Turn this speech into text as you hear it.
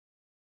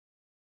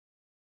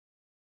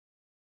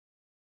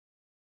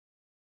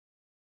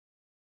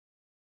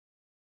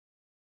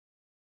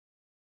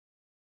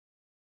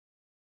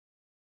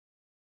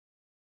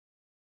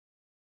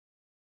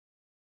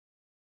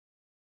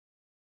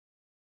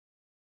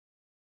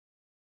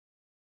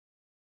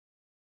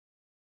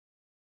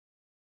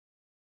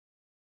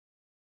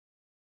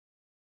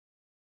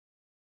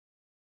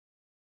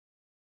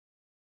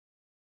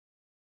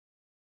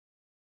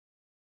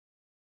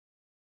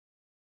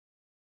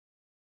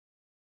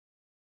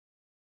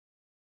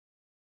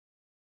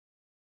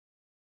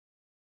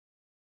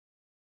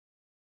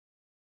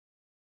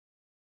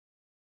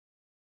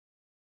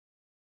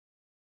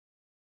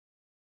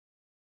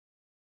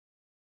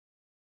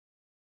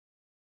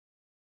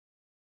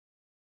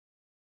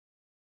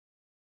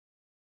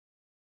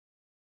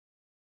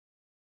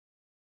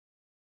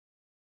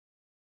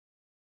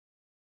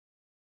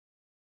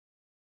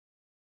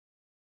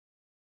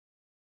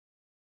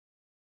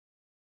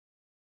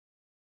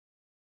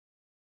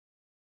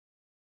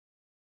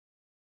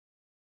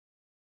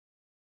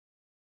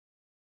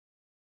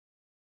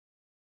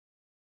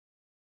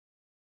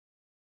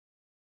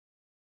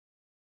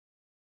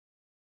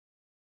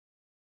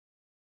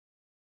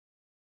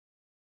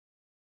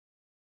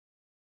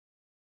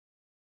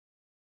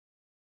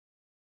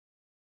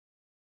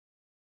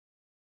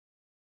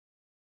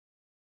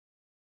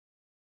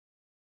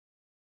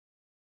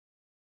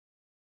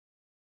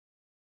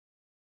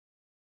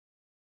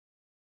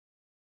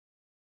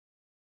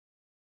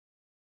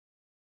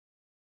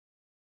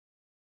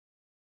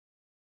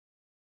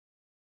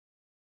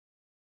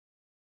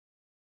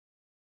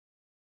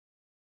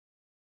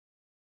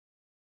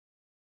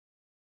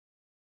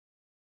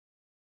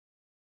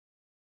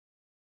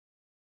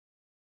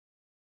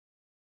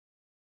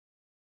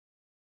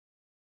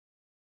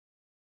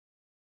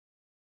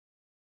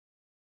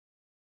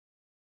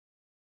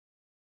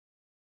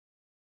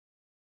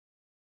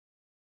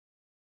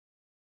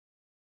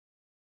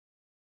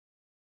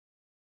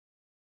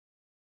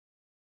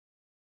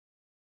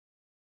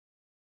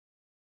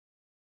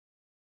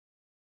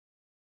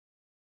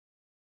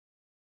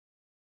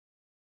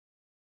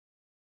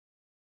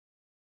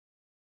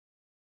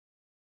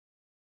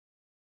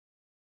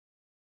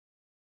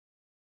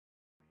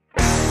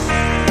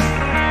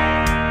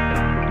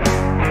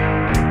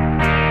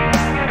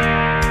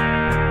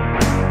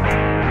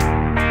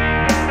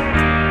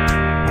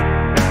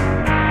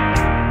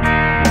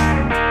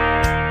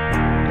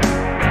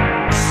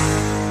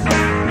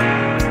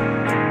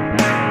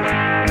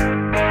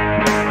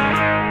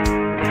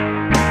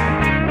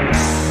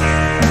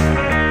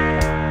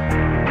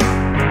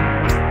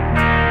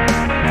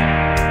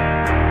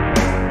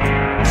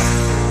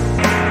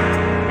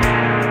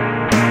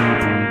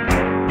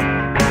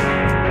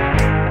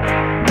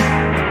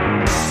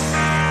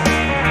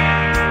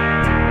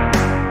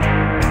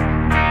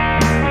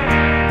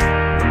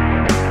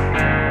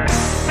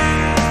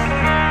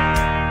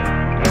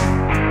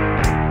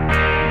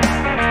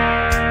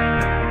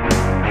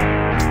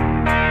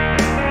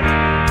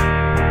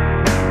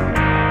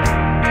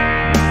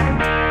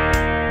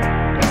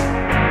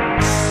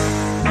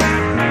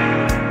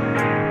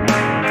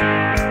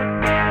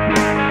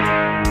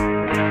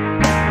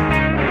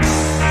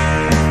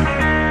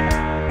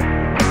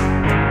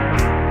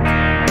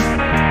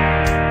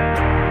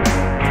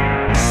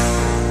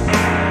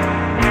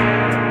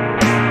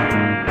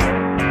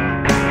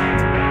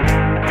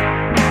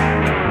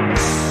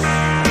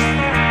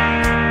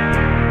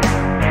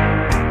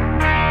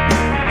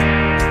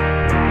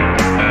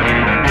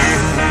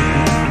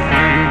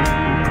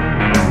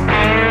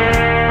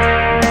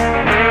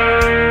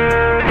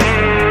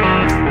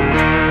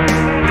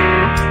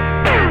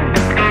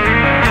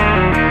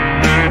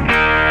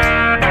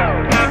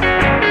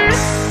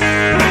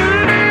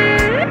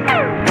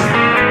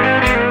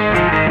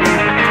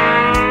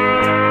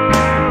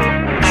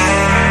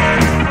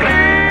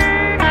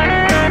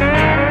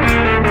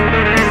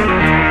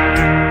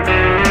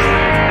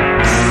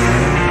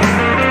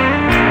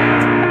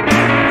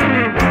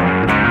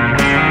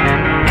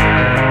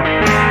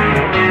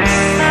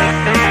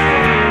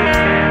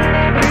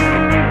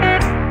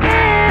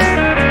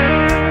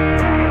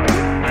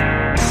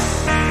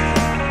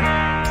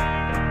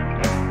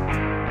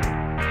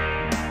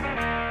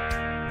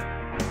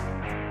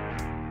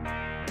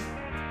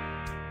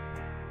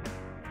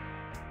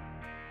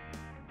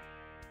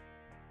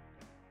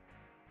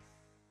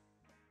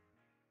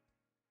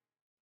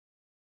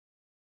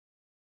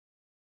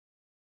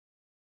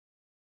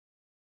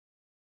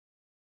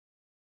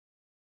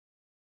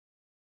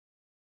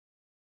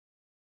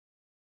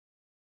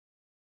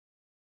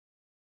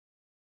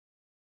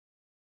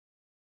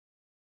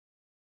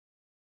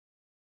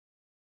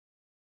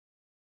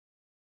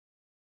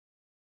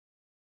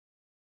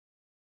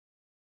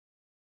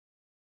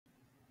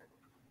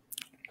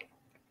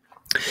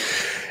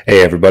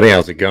Hey everybody,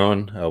 how's it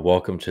going?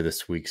 Welcome to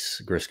this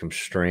week's Griscom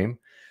stream.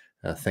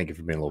 Thank you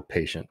for being a little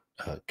patient,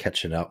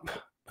 catching up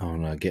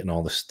on getting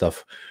all this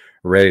stuff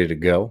ready to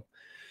go.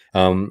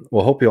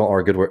 Well, hope you all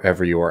are good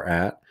wherever you are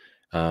at.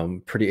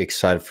 Pretty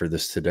excited for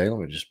this today.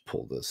 Let me just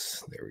pull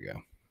this. There we go.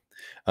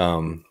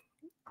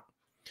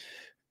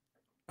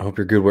 I hope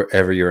you're good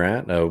wherever you're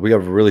at. We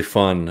have a really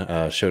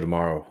fun show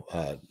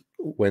tomorrow,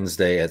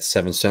 Wednesday at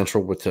 7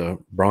 Central with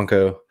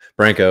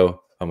Branko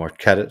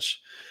Marketic.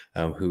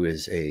 Who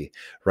is a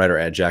writer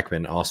at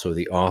Jackman, also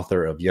the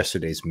author of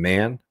Yesterday's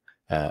Man,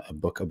 a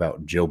book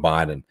about Joe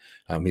Biden.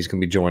 He's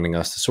going to be joining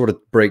us to sort of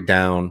break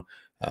down,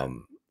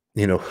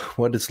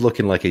 what it's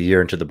looking like a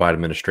year into the Biden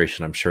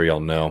administration. I'm sure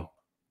y'all know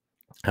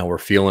how we're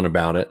feeling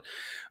about it.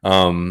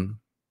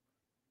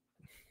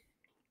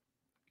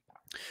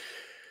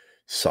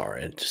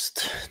 Sorry,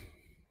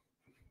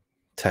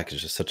 tech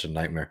is just such a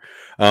nightmare.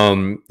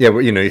 Yeah,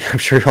 but I'm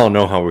sure you all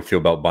know how we feel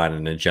about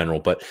Biden in general,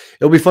 but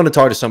it'll be fun to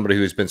talk to somebody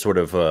who's been sort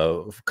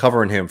of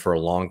covering him for a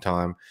long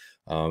time,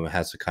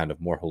 has a kind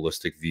of more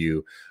holistic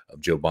view of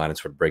Joe Biden,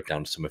 sort of break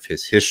down some of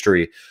his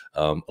history,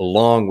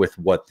 along with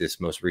what this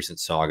most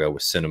recent saga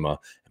with Cinema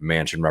and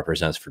Manchin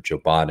represents for Joe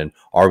Biden.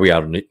 Are we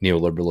out of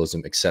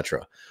neoliberalism,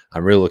 etc.?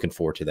 I'm really looking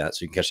forward to that.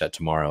 So you can catch that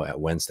tomorrow at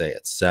Wednesday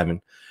at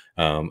 7.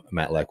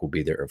 Matt Leck will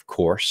be there, of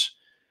course.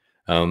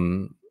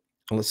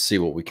 Let's see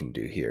what we can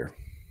do here.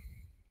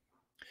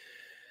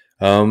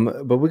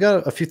 But we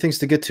got a few things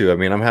to get to. I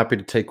mean, I'm happy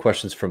to take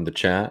questions from the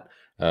chat.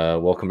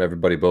 Welcome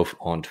everybody, both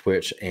on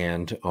Twitch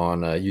and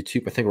on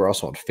YouTube. I think we're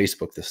also on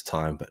Facebook this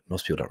time, but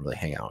most people don't really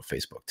hang out on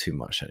Facebook too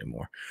much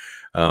anymore.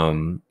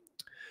 I'm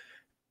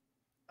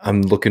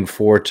looking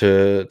forward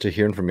to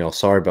hearing from y'all.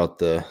 Sorry about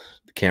the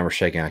camera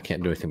shaking. I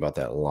can't do anything about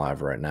that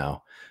live right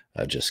now,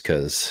 just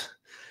because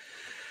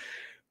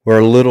we're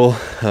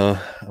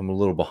I'm a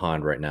little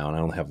behind right now, and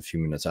I only have a few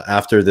minutes.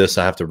 After this,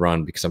 I have to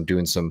run because I'm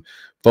doing some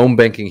phone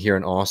banking here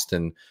in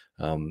Austin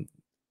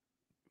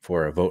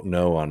for a vote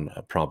no on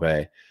Prop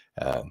A,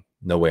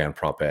 no way on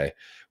Prop A.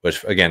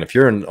 Which, again, if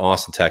you're in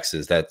Austin,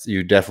 Texas,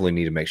 you definitely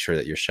need to make sure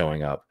that you're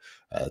showing up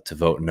to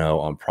vote no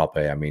on Prop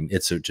A. I mean,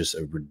 it's just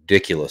a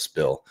ridiculous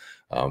bill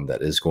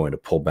that is going to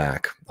pull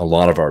back a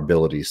lot of our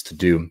abilities to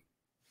do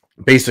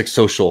basic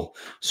social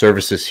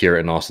services here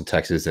in Austin,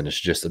 Texas, and it's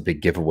just a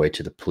big giveaway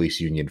to the police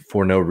union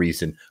for no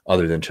reason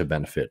other than to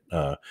benefit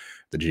the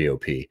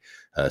GOP.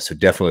 So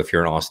definitely, if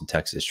you're in Austin,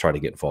 Texas, try to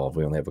get involved.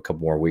 We only have a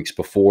couple more weeks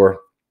before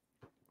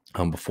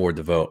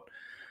the vote.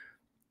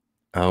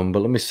 But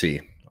let me see.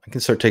 I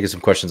can start taking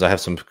some questions. I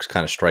have some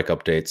kind of strike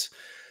updates.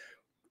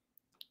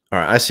 All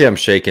right, I see I'm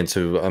shaking,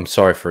 so I'm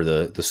sorry for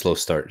the slow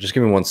start. Just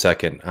give me 1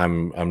 second.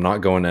 I'm not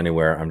going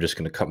anywhere. I'm just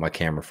going to cut my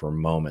camera for a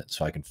moment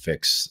so I can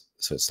fix,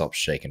 so it stops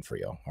shaking for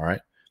y'all. All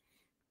right.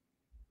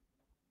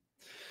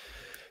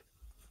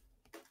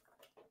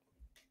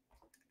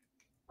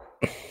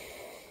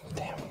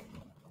 Damn.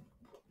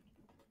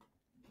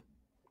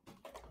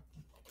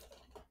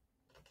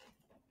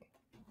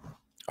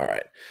 All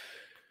right.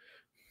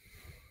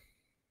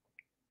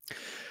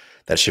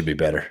 That should be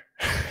better.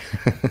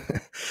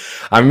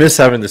 I miss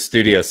having the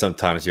studio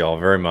sometimes, y'all,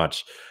 very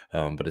much.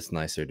 But it's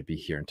nicer to be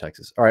here in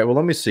Texas. All right, well,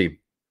 let me see.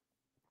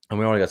 And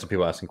we already got some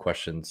people asking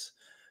questions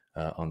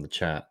on the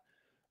chat.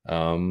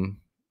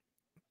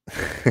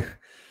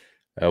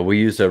 We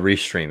use a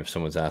restream if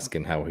someone's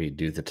asking how we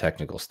do the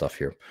technical stuff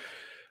here.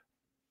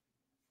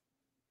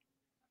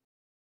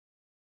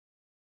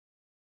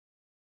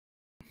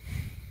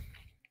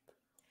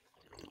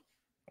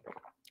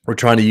 We're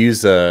trying to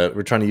use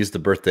the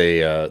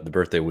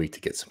birthday week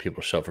to get some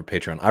people to show up for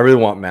Patreon. I really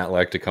want Matt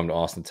Leck to come to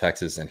Austin,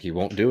 Texas, and he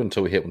won't do it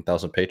until we hit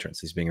 1,000 patrons.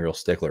 He's being a real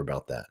stickler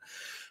about that.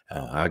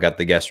 I got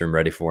the guest room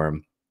ready for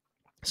him,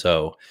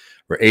 so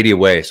we're 80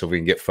 away. So if we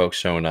can get folks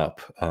showing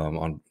up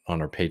on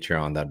our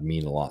Patreon, that'd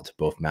mean a lot to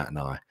both Matt and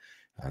I,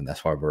 and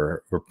that's why we're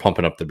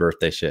pumping up the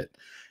birthday shit.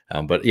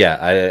 But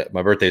yeah,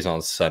 my birthday's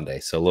on Sunday,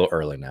 so a little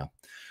early now.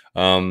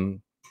 Well,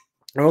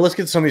 let's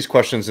get some of these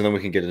questions, and then we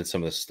can get into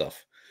some of this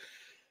stuff.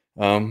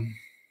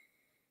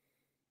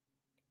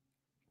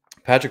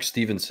 Patrick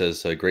Stevens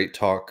says, great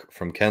talk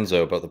from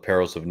Kenzo about the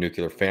perils of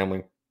nuclear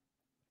family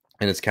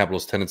and its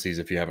capitalist tendencies,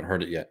 if you haven't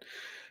heard it yet.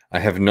 I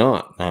have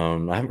not.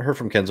 I haven't heard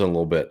from Kenzo in a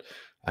little bit.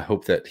 I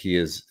hope that he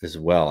is as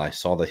well. I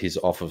saw that he's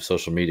off of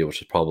social media,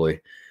 which is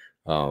probably,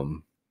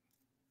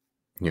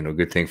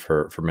 good thing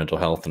for mental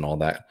health and all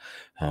that.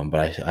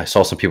 But I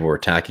saw some people were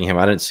attacking him.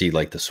 I didn't see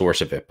like the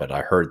source of it, but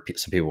I heard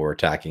some people were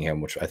attacking him,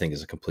 which I think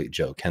is a complete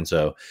joke.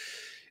 Kenzo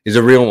is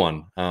a real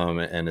one,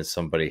 and is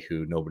somebody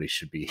who nobody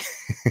should be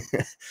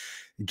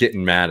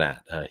getting mad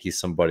at. He's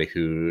somebody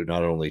who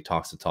not only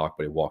talks the talk,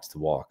 but he walks the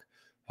walk.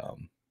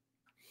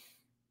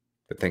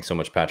 But thanks so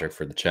much, Patrick,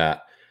 for the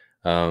chat.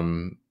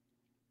 Oh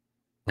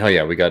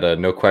yeah, we got a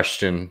no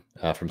question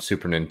from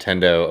Super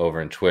Nintendo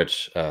over in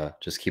Twitch.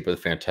 Just keep it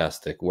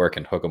fantastic work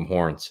and hook 'em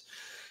horns.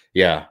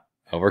 Yeah,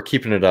 we're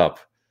keeping it up,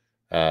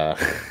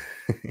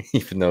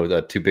 even though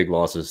the 2 big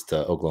losses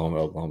to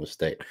Oklahoma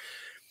State.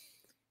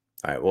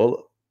 All right,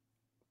 well.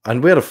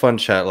 And we had a fun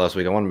chat last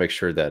week. I want to make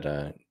sure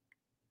that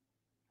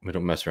We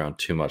don't mess around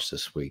too much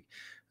this week.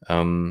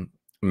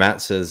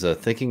 Matt says,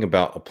 thinking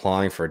about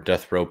applying for a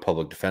death row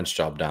public defense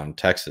job down in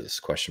Texas,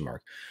 question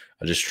mark.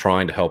 Just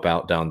trying to help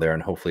out down there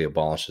and hopefully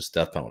abolish this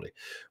death penalty.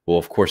 Well,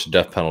 of course, the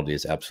death penalty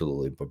is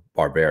absolutely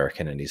barbaric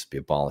and it needs to be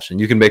abolished. And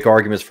you can make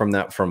arguments from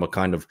that, from a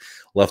kind of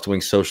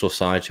left-wing social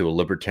side to a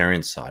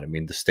libertarian side. I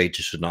mean, the state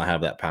just should not have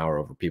that power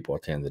over people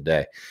at the end of the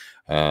day.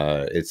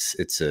 It's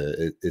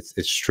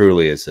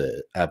truly it's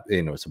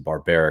a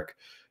barbaric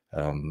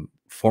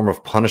form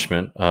of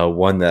punishment,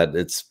 one that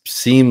it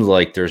seems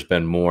like there's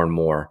been more and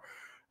more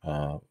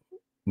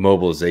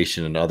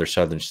mobilization in other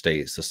southern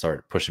states to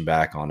start pushing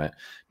back on it.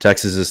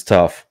 Texas is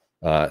tough.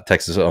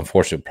 Texas,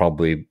 unfortunately,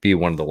 probably be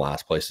one of the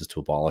last places to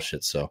abolish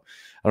it. So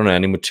I don't know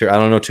any material. I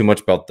don't know too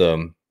much about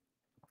the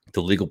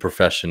legal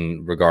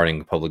profession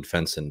regarding public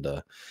defense and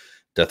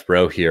death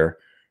row here,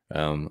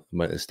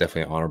 but it's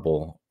definitely an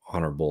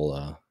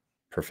honorable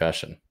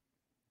profession.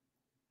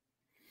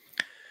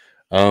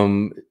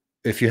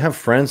 If you have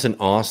friends in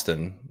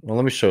Austin, well,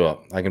 let me show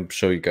up. I can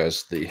show you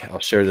guys I'll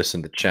share this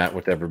in the chat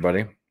with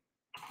everybody.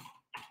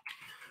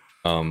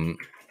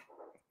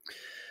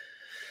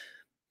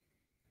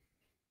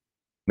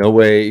 No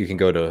Way, you can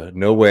go to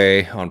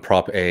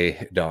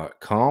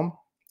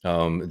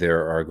nowayonprop.a.com.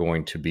 There are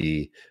going to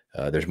be,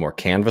 there's more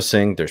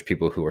canvassing. There's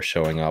people who are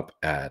showing up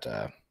at,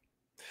 I'm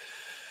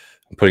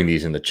putting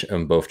these in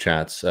both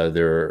chats.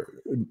 For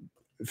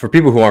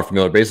people who aren't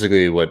familiar,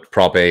 basically what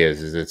Prop A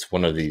is it's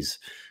one of these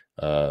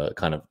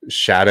kind of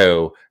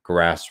shadow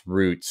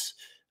grassroots,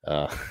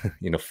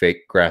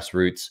 fake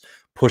grassroots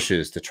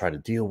pushes to try to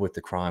deal with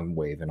the crime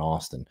wave in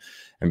Austin.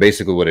 And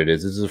basically what it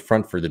is a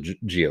front for the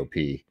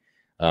GOP,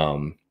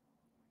 to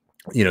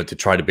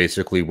try to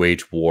basically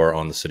wage war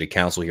on the city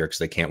council here because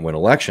they can't win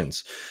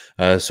elections.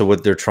 So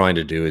what they're trying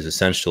to do is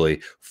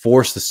essentially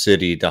force the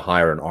city to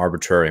hire an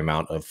arbitrary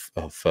amount of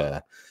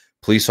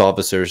police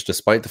officers,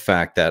 despite the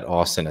fact that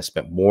Austin has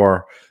spent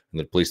more in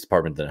the police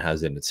department than it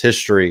has in its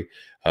history.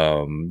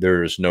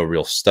 There's no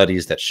real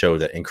studies that show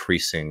that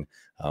increasing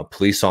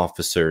police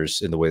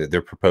officers in the way that they're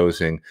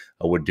proposing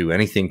would do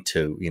anything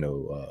to,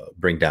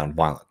 bring down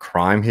violent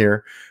crime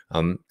here.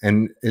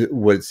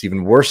 What's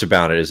even worse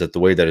about it is that the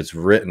way that it's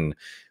written,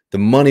 the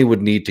money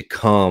would need to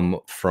come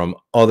from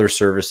other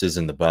services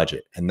in the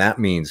budget. And that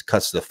means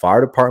cuts to the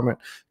fire department,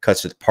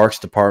 cuts to the parks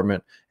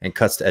department, and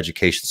cuts to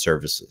education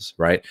services,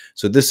 right?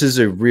 So this is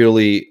a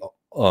really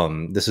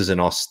this is an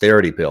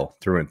austerity bill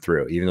through and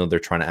through. Even though they're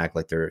trying to act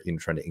like they're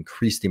trying to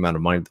increase the amount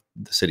of money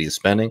the city is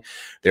spending,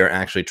 they're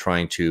actually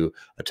trying to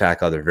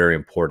attack other very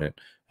important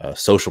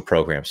social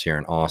programs here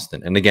in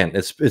Austin. And again,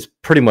 it's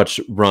pretty much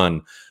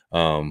run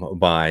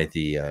by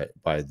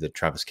the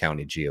Travis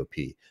County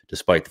GOP,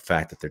 despite the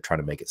fact that they're trying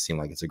to make it seem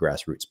like it's a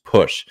grassroots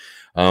push.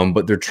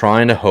 But they're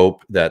trying to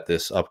hope that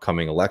this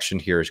upcoming election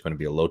here is going to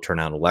be a low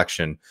turnout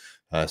election,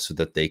 so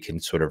that they can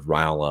sort of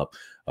rile up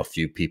a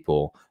few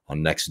people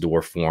on next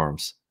door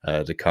forums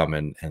to come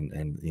and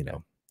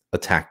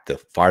attack the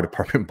fire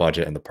department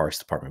budget and the parks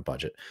department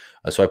budget.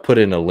 So I put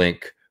in a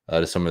link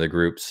to some of the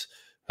groups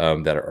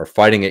that are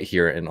fighting it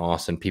here in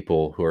Austin.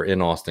 People who are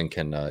in Austin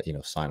can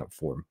sign up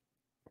for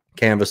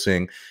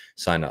canvassing,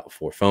 sign up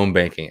for phone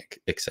banking,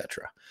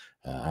 etc.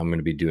 I'm going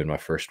to be doing my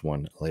first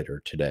one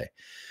later today.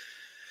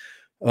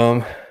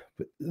 But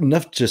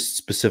enough just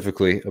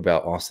specifically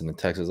about Austin and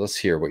Texas. Let's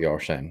hear what y'all are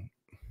saying.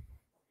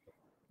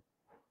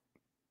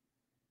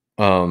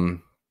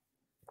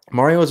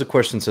 Mario has a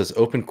question, says,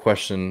 open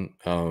question.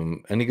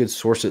 Any good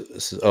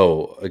sources?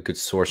 Oh, a good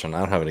source on, I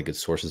don't have any good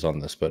sources on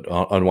this, but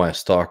on why a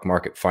stock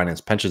market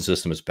finance pension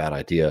system is a bad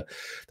idea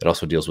that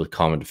also deals with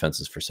common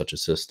defenses for such a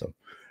system.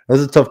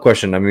 That's a tough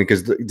question. I mean,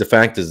 because the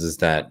fact is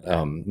that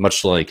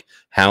much like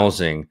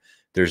housing,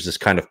 there's this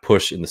kind of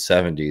push in the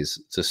 70s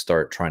to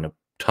start trying to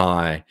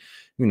tie,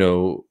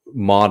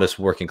 modest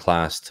working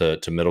class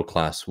to middle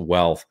class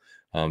wealth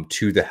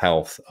to the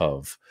health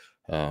of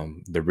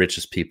the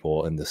richest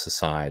people in the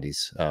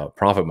society's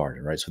profit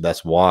margin, right? So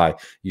that's why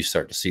you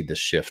start to see this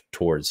shift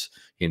towards,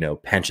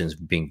 pensions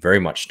being very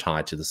much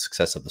tied to the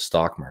success of the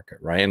stock market,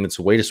 right? And it's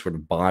a way to sort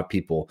of buy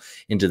people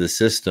into the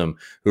system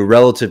who,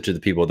 relative to the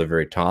people at the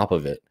very top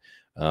of it,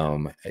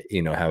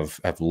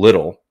 have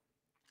little,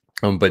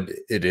 but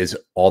it is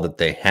all that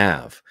they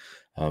have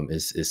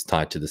is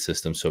tied to the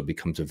system. So it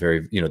becomes a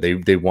very,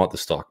 they want the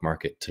stock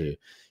market to,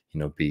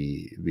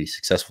 be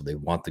successful. They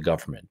want the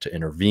government to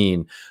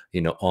intervene,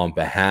 on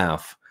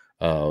behalf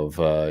of,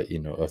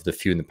 of the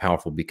few and the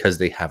powerful, because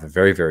they have a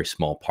very, very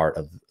small part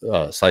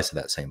of slice of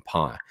that same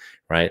pie,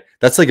 right?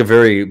 That's like a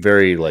very,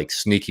 very like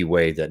sneaky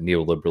way that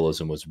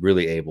neoliberalism was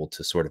really able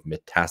to sort of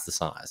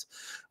metastasize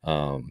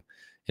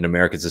in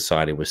American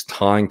society, was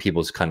tying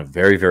people's kind of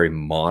very, very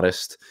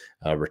modest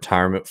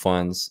retirement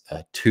funds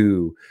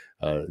to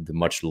the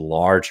much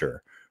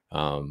larger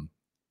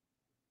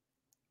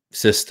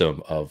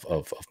system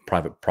of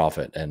private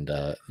profit. And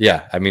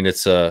yeah, I mean, it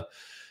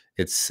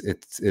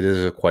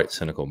is a quite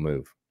cynical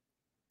move.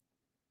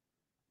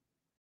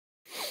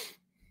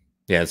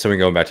 Yeah, and something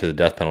going back to the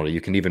death penalty,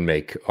 you can even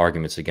make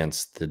arguments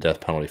against the death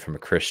penalty from a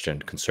Christian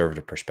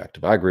conservative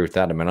perspective. I agree with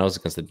that. I mean, I was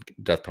against the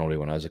death penalty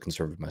when I was a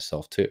conservative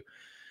myself too.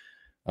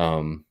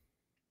 Um,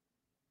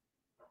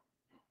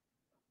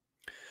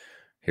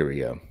 Here we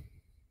go.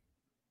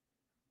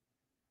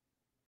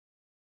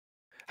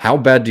 How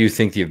bad do you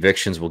think the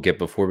evictions will get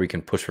before we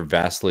can push for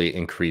vastly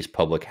increased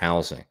public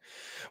housing?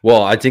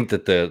 Well, I think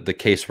that the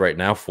case right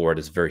now for it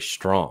is very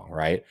strong,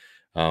 right?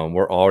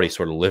 We're already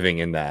sort of living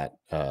in that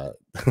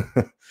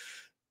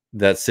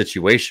that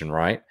situation,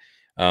 right?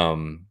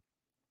 Um,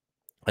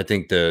 I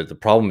think the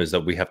problem is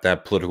that we have to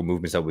have political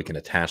movements that we can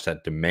attach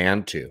that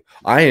demand to.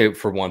 I,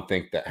 for one,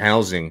 think that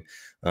housing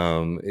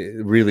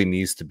it really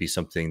needs to be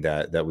something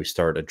that we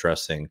start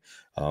addressing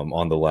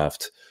on the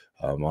left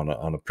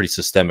on a pretty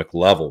systemic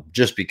level,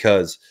 just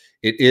because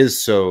it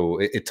is so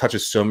it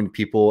touches so many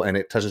people, and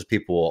it touches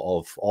people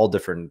of all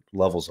different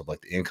levels of like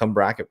the income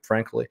bracket,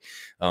 frankly.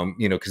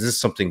 Because this is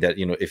something that,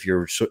 if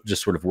you're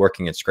just sort of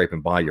working and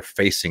scraping by, you're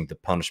facing the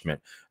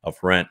punishment of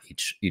rent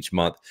each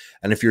month.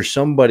 And if you're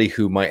somebody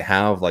who might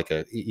have like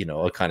a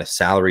kind of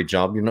salary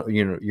job,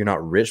 you're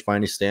not rich by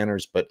any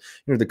standards, but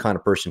you're the kind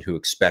of person who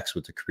expects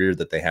with the career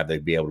that they have,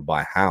 they'd be able to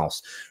buy a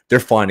house.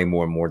 They're finding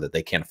more and more that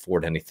they can't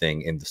afford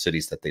anything in the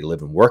cities that they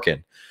live and work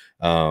in.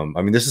 I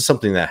mean, this is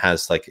something that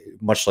has, like,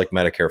 much like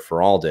Medicare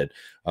for All did,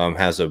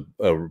 has a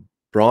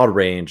broad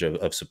range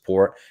of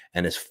support,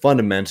 and is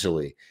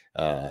fundamentally,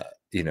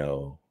 you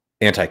know,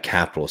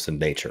 anti-capitalist in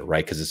nature,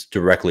 right? Because it's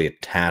directly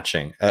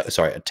attacking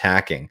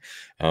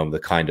the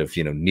kind of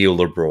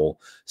neoliberal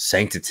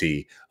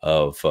sanctity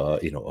of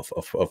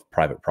of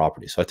private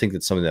property. So I think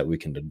that's something that we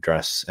can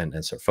address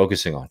and start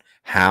focusing on.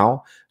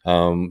 How?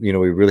 We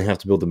really have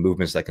to build the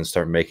movements that can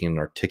start making and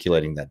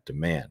articulating that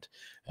demand.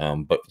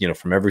 But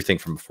from everything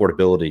from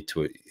affordability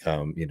to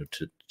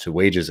to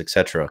wages,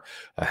 etc.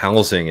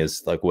 Housing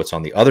is like what's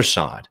on the other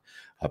side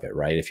of it,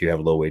 right? If you have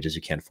low wages,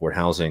 you can't afford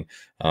housing,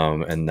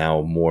 and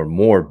now more and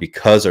more,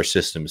 because our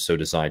system is so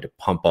designed to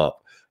pump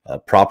up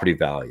property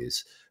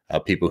values,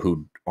 people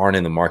who aren't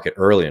in the market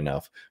early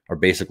enough are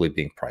basically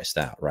being priced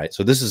out, right?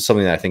 So this is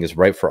something that I think is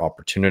ripe for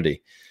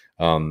opportunity,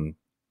 along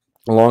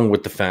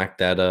with the fact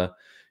that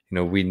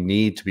we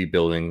need to be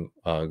building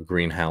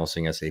green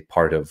housing as a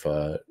part of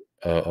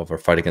our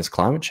fight against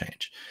climate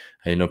change.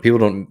 And, people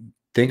don't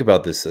think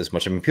about this as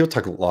much. I mean, people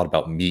talk a lot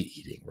about meat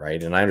eating,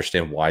 right? And I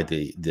understand why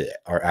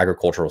our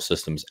agricultural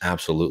system is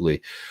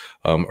absolutely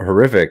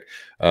horrific.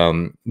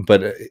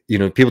 But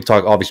people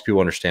talk. Obviously,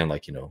 people understand,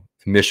 like,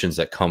 emissions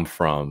that come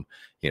from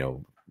you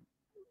know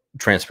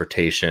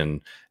transportation,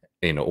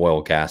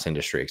 oil, gas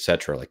industry,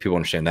 etc. Like, people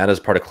understand that as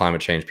part of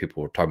climate change.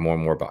 People will talk more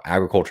and more about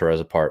agriculture as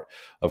a part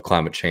of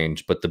climate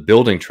change, but the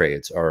building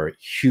trades are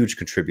huge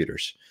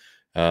contributors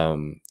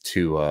to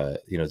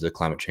the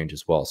climate change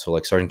as well. So,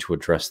 like, starting to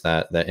address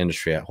that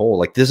industry at whole.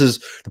 Like, this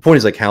is the point,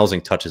 is like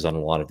housing touches on a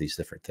lot of these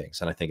different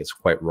things, and I think it's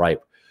quite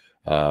ripe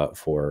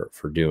for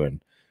doing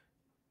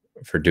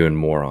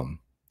more on.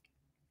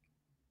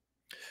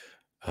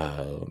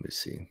 Let me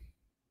see.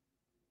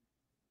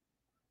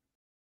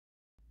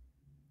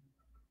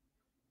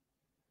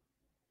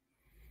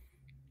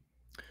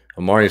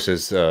 Mario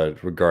says,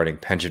 regarding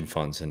pension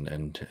funds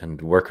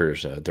and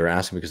workers, they're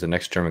asking because the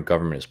next German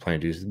government is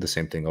planning to do the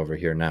same thing over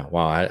here now.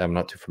 Wow, I'm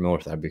not too familiar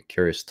with that. I'd be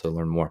curious to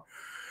learn more.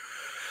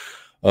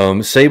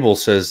 Sable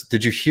says,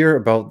 did you hear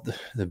about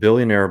the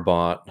billionaire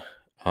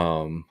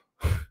um,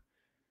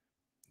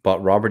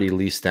 bought Robert E.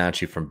 Lee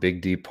statue from Big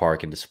D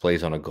Park and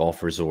displays on a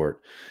golf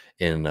resort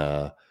in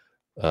La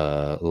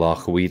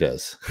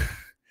Huidas?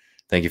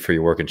 Thank you for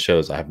your work and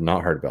shows. I have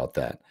not heard about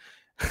that.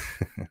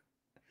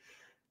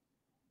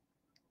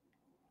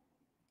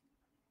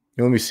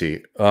 Let me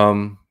see.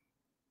 How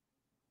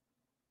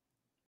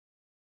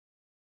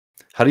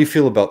do you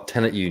feel about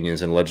tenant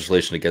unions and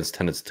legislation against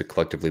tenants to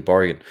collectively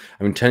bargain?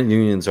 I mean, tenant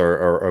unions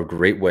are a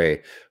great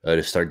way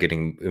to start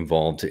getting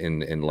involved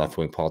in left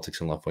wing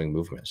politics and left wing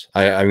movements.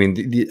 I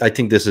mean, I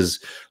think this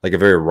is like a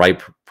very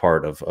ripe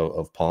part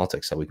of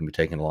politics that we can be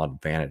taking a lot of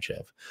advantage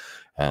of.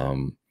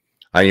 Um,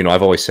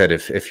 I've always said,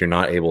 if you're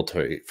not able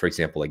to, for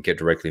example, like, get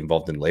directly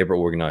involved in labor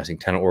organizing,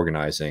 tenant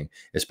organizing,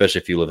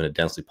 especially if you live in a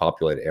densely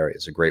populated area,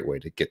 is a great way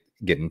to get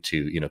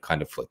into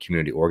kind of like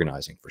community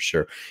organizing, for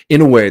sure, in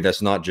a way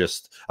that's not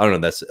just, I don't know,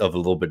 that's of a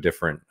little bit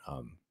different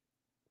of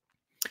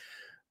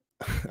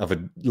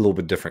a little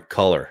bit different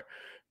color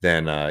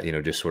than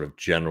just sort of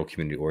general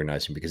community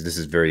organizing, because this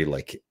is very,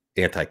 like,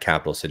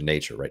 anti-capitalist in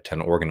nature, right?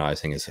 Tenant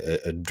organizing is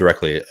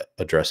directly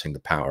addressing the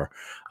power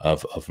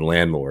of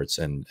landlords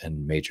and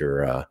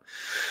major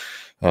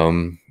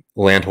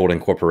landholding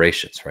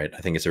corporations, right?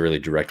 I think it's a really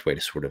direct way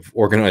to sort of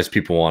organize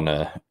people on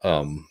a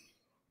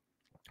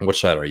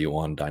which side are you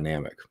on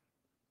dynamic.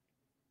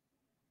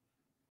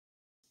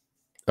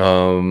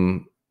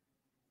 All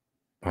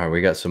right,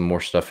 we got some more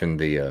stuff in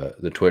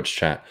the Twitch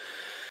chat.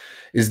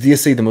 Is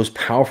DSA the most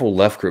powerful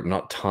left group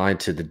not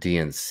tied to the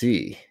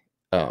DNC?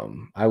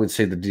 I would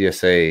say the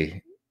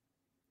DSA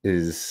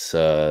is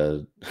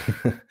I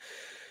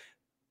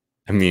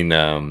mean,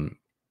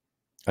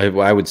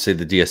 I would say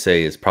the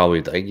DSA is probably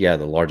the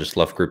largest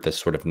left group that's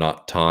sort of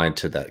not tied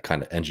to that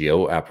kind of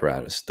NGO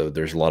apparatus, though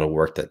there's a lot of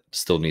work that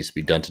still needs to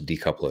be done to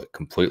decouple it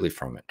completely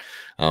from it.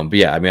 But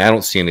yeah, I mean, I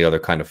don't see any other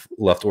kind of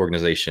left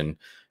organization,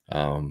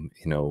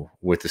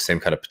 with the same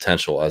kind of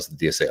potential as the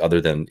DSA,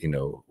 other than,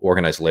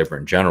 organized labor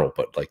in general.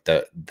 But like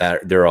that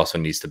there also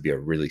needs to be a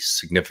really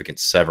significant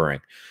severing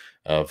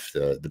of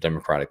the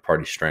Democratic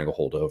Party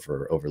stranglehold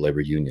over labor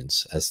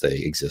unions as they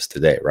exist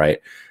today, right?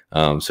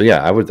 So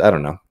yeah, I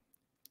don't know.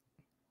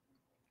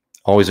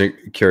 Always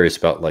curious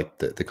about like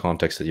the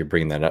context that you're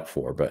bringing that up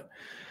for, but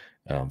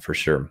for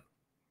sure.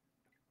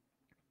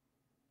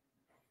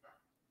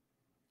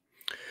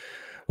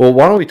 Well,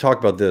 why don't we talk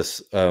about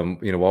this? While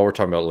we're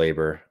talking about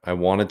labor, I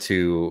wanted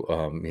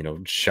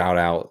to, shout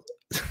out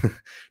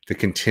the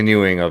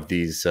continuing of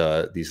these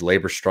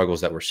labor struggles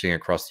that we're seeing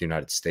across the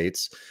United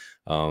States,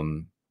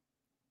 and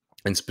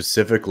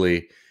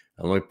specifically,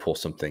 let me pull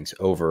some things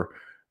over.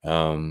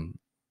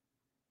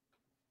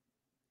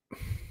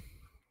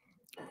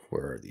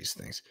 Where are these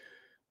things?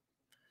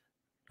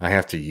 I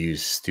have to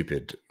use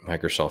stupid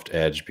Microsoft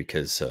Edge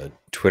because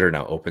Twitter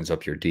now opens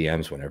up your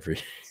DMs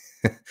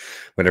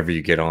whenever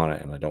you get on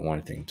it, and I don't want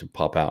anything to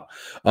pop out.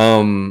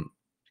 I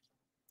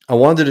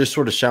wanted to just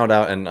sort of shout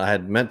out, and I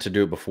had meant to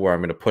do it before. I'm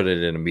going to put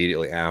it in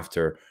immediately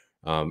after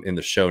in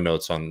the show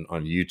notes on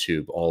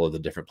YouTube, all of the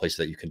different places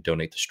that you can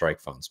donate to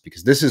strike funds,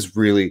 because this is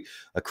really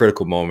a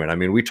critical moment. I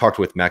mean, we talked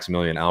with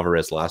Maximilian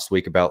Alvarez last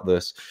week about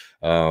this.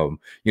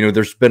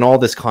 There's been all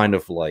this kind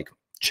of like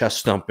chest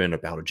stumping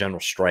about a general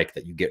strike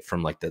that you get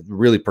from like the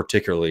really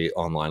particularly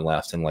online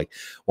left. And like,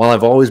 while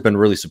I've always been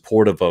really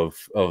supportive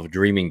of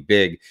dreaming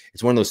big,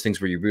 it's one of those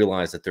things where you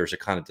realize that there's a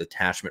kind of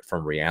detachment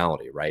from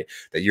reality, right?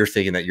 That you're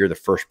thinking that you're the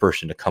first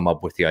person to come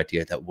up with the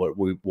idea that what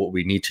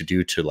we need to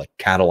do to like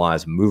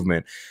catalyze a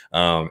movement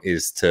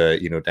is to,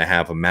 to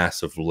have a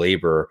massive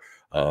labor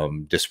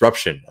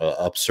disruption,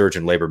 upsurge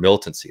in labor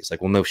militancy. It's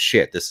like, well, no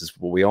shit, this is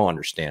what we all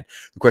understand.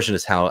 The question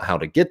is how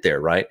to get there,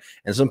 right?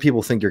 And some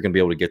people think you're going to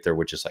be able to get there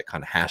with just like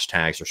kind of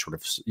hashtags or sort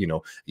of,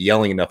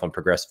 yelling enough on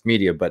progressive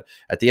media. But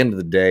at the end of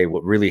the day,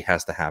 what really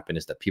has to happen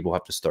is that people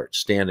have to start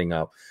standing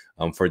up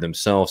for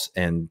themselves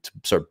and to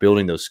start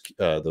building those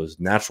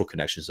natural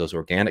connections, those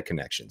organic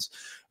connections,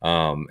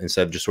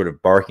 instead of just sort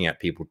of barking at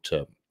people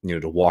to,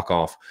 to walk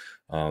off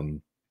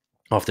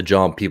the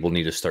job. People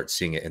need to start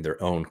seeing it in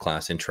their own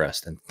class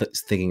interest and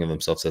thinking of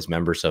themselves as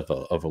members of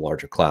a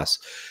larger class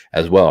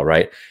as well,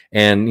 right?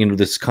 And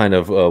this kind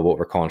of what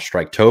we're calling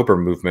Striketober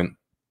movement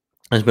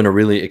has been a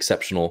really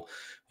exceptional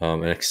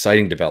and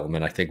exciting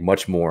development. I think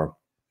much more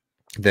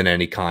than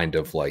any kind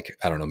of like,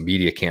 I don't know,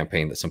 media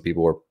campaign that some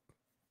people were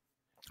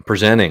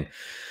presenting.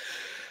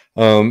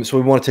 So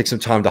we want to take some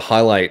time to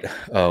highlight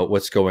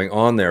what's going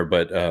on there.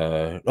 But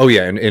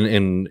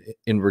and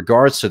in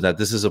regards to that,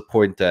 this is a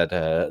point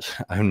that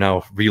I'm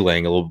now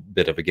relaying a little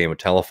bit of a game of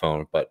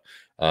telephone. But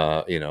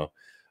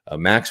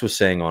Max was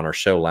saying on our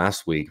show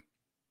last week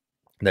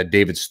that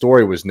David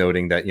Story was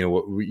noting that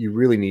what you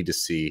really need to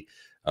see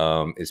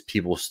is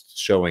people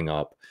showing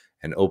up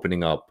and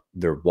opening up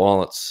their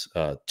wallets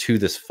to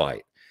this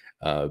fight.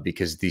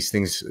 Because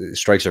these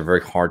strikes are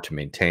very hard to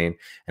maintain.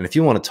 And if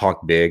you want to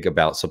talk big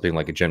about something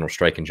like a general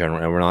strike in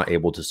general, and we're not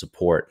able to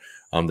support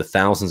the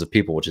thousands of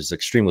people, which is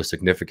extremely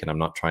significant. I'm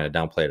not trying to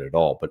downplay it at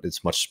all, but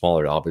it's much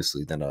smaller,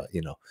 obviously, than a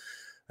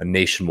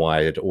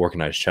nationwide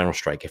organized general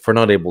strike. If we're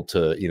not able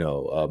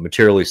to,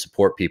 materially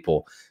support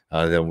people,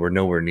 then we're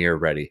nowhere near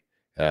ready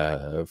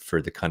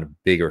for the kind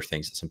of bigger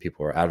things that some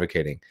people are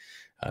advocating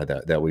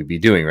that we'd be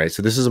doing, right?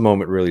 So this is a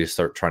moment really to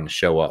start trying to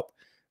show up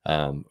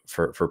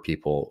for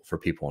people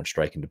on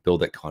strike, and to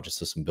build that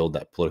consciousness and build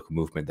that political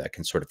movement that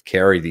can sort of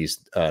carry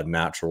these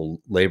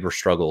natural labor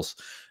struggles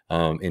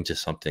into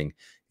something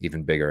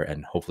even bigger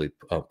and hopefully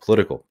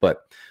political.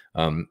 But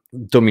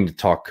don't mean to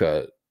talk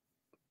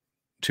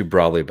too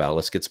broadly about it.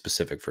 Let's get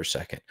specific for a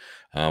second.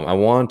 I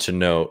want to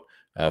note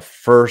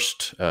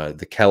first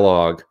the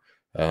Kellogg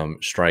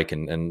strike,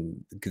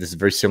 and this is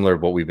very similar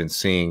to what we've been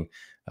seeing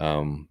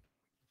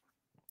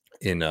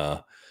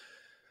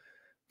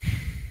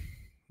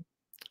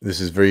this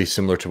is very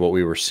similar to what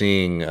we were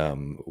seeing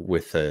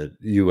with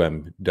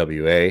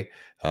UMWA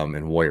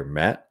and Warrior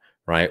Met,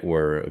 right,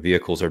 where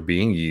vehicles are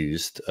being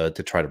used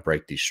to try to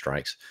break these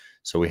strikes.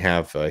 So we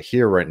have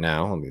here right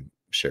now, let me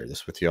share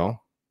this with y'all.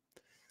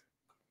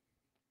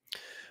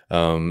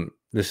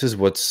 This is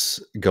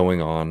what's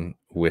going on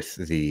with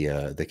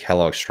the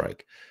Kellogg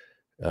strike.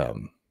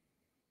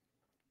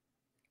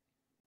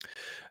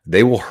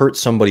 They will hurt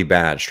somebody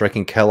bad.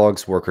 Striking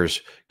Kellogg's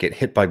workers get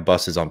hit by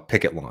buses on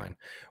picket line.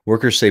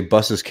 Workers say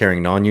buses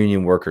carrying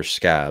non-union workers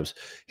scabs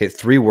hit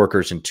three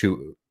workers in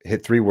 2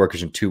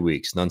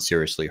 weeks. None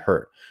seriously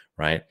hurt.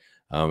 Right.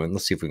 And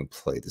let's see if we can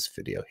play this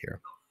video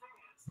here.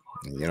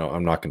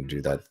 I'm not going to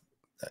do that.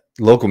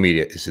 Local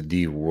media is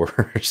the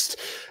worst.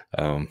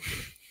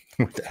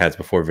 With ads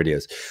before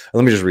videos.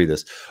 Let me just read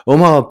this.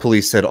 Omaha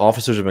police said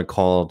officers have been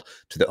called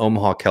to the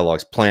Omaha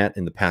Kellogg's plant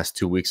in the past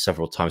 2 weeks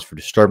several times for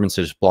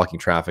disturbances, blocking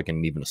traffic,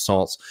 and even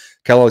assaults.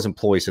 Kellogg's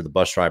employees said the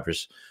bus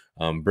drivers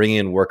bringing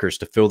in workers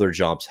to fill their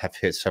jobs have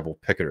hit several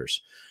picketers.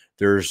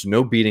 There's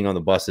no beating on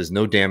the buses,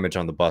 no damage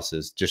on the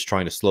buses, just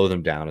trying to slow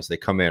them down as they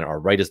come in. Our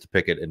right is the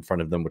picket in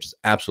front of them, which is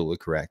absolutely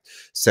correct,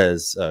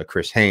 says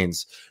Chris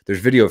Haynes. There's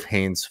video of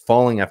Haynes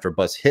falling after a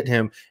bus hit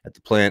him at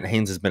the plant.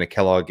 Haynes has been a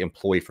Kellogg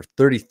employee for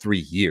 33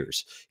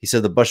 years. He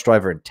said the bus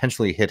driver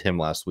intentionally hit him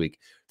last week.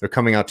 They're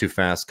coming out too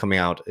fast, coming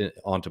out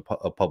onto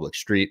a public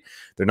street.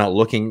 They're not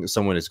looking.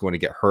 Someone is going to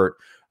get hurt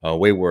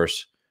way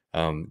worse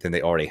than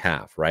they already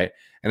have, right?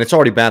 And it's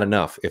already bad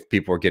enough if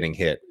people are getting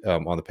hit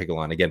on the picket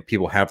line. Again,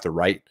 people have the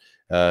right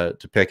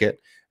to picket.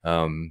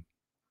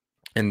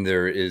 And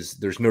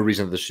there's no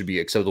reason this should be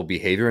acceptable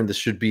behavior, and this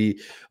should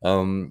be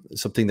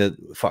something that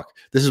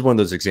this is one of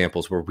those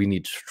examples where we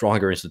need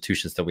stronger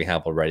institutions than we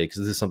have already,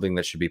 because this is something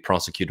that should be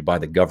prosecuted by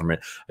the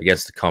government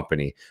against the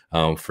company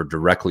for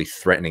directly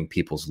threatening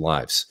people's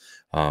lives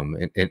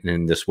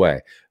in this way.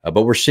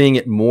 But we're seeing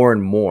it more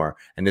and more,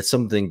 and it's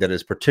something that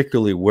is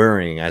particularly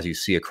worrying as you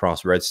see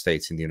across red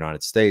states in the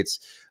United States,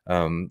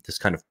 this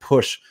kind of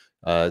push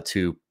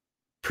to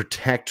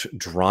protect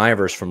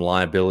drivers from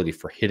liability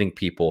for hitting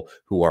people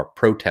who are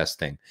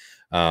protesting.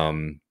 I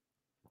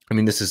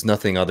mean, this is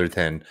nothing other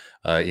than,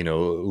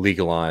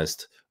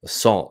 legalized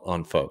assault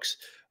on folks.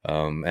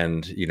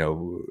 And,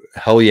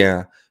 hell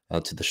yeah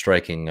to the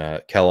striking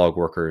Kellogg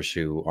workers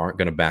who aren't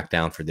going to back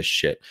down for this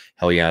shit.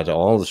 Hell yeah to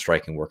all the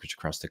striking workers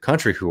across the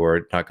country who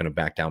are not going to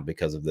back down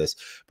because of this.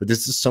 But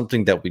this is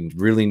something that we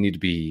really need to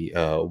be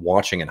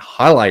watching and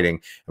highlighting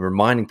and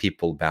reminding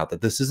people about, that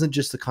this isn't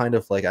just the kind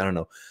of, like, I don't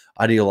know,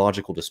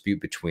 ideological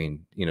dispute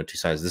between two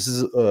sides. This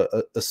is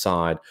a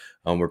side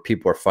where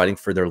people are fighting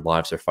for their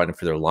lives, they're fighting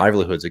for their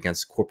livelihoods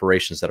against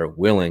corporations that are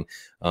willing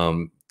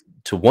to,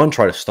 one,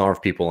 try to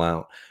starve people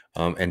out,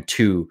 and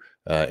two,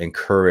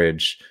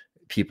 encourage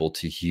people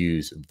to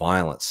use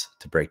violence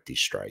to break these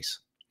strikes.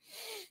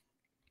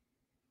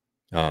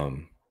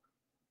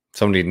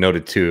 Somebody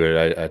noted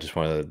too, I just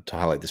wanted to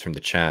highlight this from the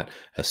chat.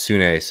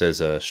 Sune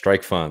says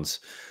strike funds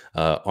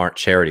aren't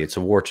charity, it's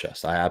a war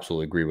chest. I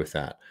absolutely agree with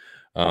that.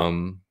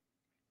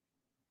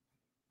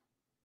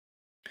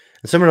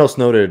 And someone else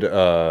noted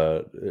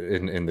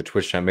in the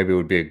Twitch chat, maybe it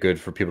would be good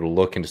for people to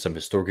look into some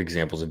historic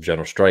examples of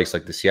general strikes,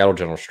 like the Seattle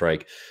general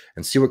strike,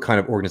 and see what kind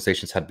of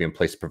organizations had to be in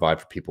place to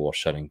provide for people while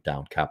shutting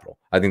down Capitol.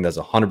 I think that's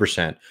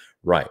 100%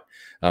 right.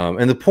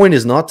 And the point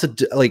is not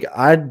to, like,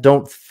 I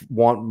don't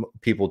want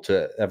people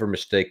to ever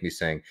mistake me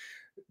saying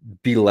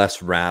be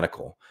less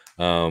radical.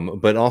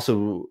 But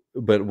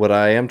what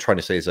I am trying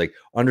to say is, like,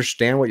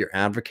 understand what you're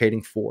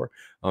advocating for,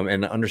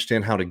 and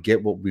understand how to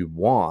get what we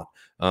want,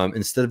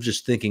 instead of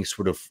just thinking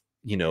sort of,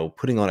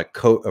 putting on a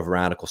coat of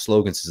radical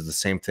slogans is the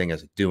same thing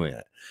as doing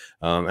it.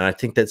 And I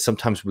think that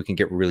sometimes we can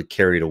get really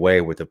carried away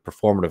with a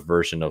performative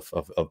version of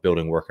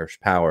building workers'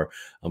 power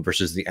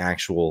versus the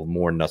actual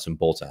more nuts and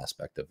bolts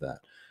aspect of that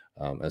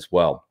as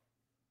well.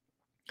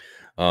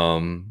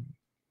 Well,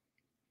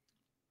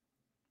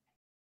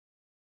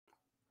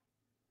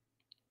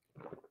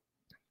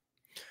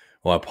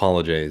 I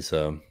apologize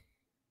if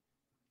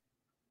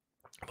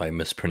I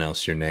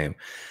mispronounced your name.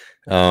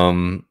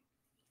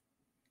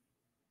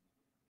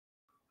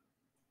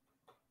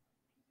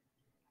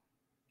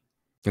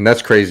 And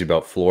that's crazy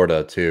about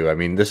Florida too. I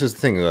mean, this is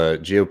the thing.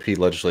 GOP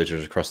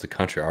legislatures across the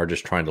country are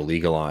just trying to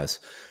legalize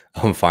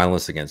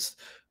violence against,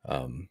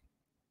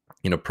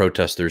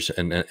 protesters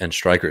and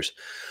strikers.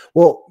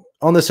 Well,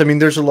 on this, I mean,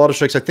 there's a lot of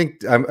strikes. I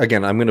think, I'm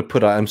going to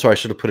put, I'm sorry, I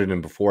should have put it in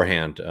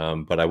beforehand,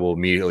 but I will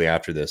immediately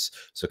after this.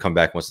 So come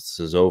back once this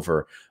is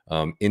over,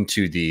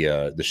 into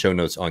the show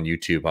notes on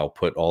YouTube. I'll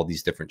put all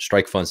these different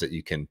strike funds that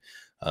you can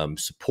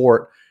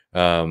support.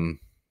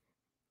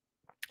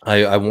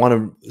 I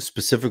want to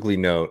specifically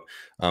note,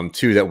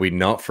 too, that we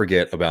not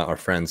forget about our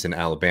friends in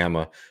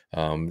Alabama.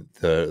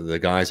 The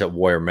guys at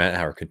Warrior Met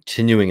are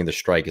continuing in the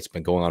strike. It's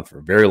been going on for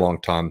a very long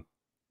time,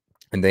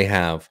 and they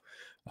have,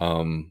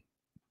 they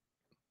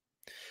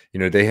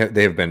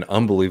have been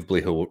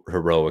unbelievably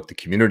heroic. The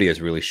community has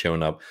really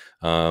shown up,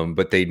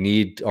 but they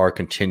need our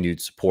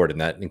continued support,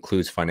 and that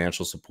includes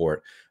financial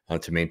support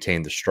to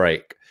maintain the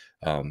strike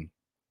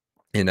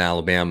in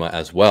Alabama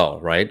as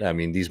well, right? I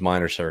mean, these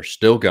miners are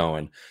still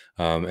going.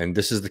 And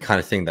this is the kind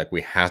of thing that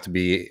we have to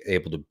be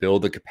able to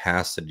build the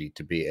capacity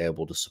to be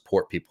able to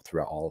support people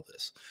throughout all of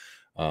this.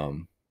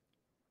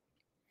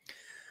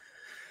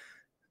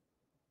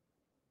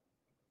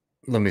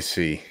 Let me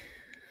see,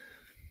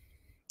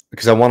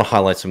 because I want to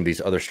highlight some of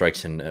these other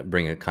strikes and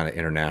bring a kind of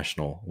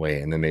international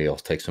way, and then maybe I'll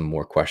take some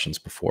more questions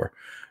before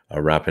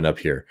wrapping up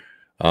here.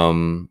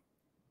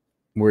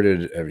 Where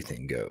did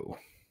everything go?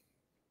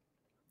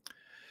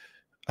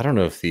 I don't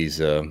know if these.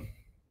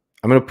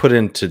 I'm going to put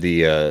into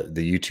the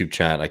YouTube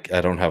chat.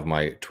 I don't have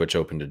my Twitch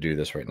open to do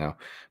this right now,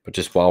 but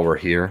just while we're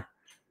here,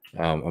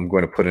 I'm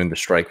going to put in the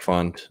strike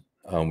fund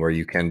where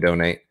you can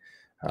donate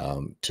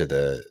to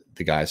the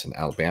guys in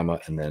Alabama,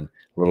 and then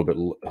a little bit.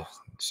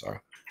 Sorry.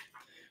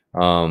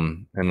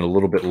 And a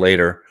little bit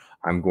later,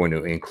 I'm going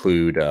to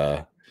include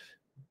 2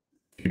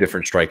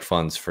 different strike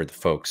funds for the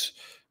folks,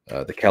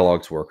 the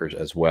Kellogg's workers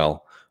as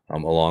well.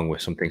 along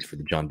with some things for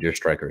the John Deere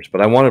strikers.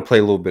 But I want to play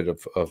a little bit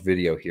of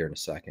video here in a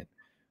second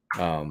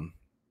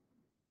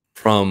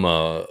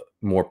from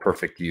More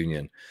Perfect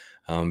Union,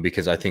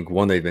 because I think,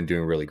 one, they've been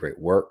doing really great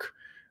work.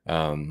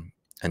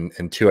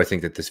 And two, I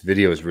think that this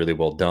video is really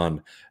well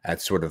done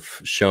at sort of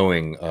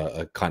showing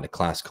a kind of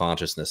class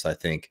consciousness. I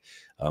think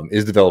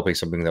is developing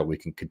something that we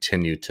can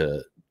continue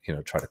to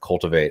try to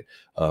cultivate,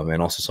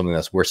 and also something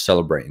that's worth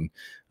celebrating.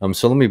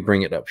 So let me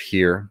bring it up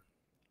here.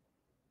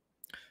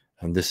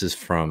 And this is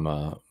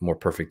from More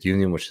Perfect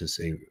Union, which has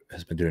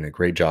been doing a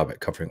great job at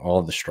covering all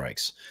of the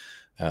strikes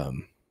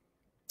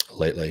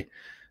lately.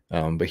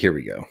 But here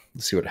we go.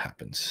 Let's see what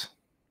happens.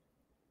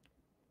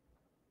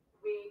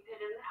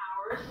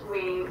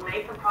 We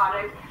make the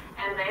product,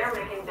 and they are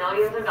making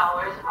billions of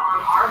dollars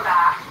on our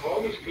back. All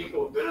these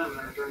people have been in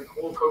there during the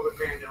whole COVID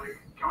pandemic,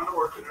 coming to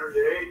work every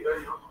day,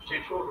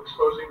 potential of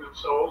exposing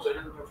themselves and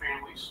their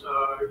families,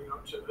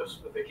 to this,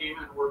 but they came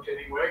in and worked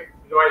anyway.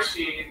 Do I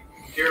see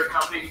Deere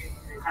company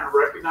kind of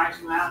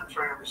recognizing that and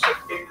trying to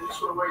reciprocate in this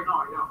sort of way? No,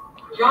 I don't.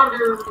 John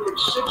Deere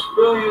makes $6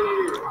 billion a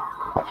year.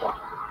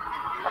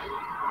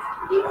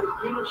 The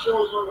unit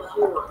sells on the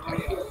floor,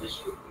 and they get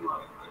this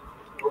money.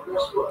 Well,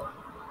 guess what?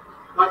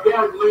 My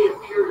dad may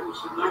have cured this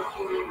in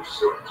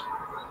 1986.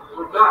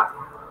 We're back.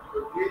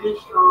 We're really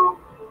strong.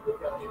 We've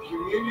got the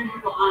community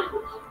behind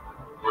us.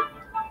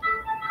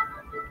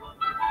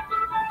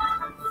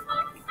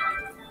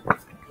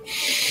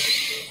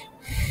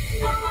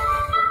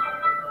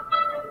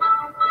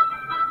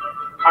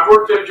 I've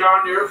worked at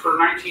John Deere for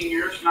 19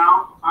 years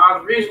now.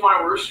 The reason why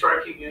we're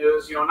striking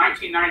is,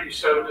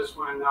 1997 is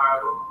when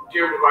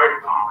Deere divide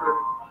and conquer.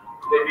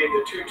 They made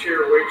the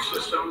two-tier wage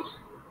system.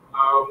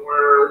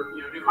 Where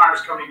new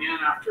hires coming in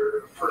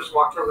after 1st of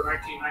October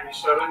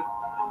 1997,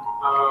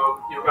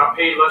 got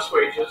paid less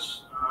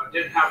wages,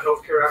 didn't have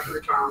health care after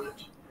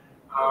retirement,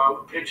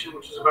 pension,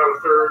 which is about a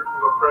third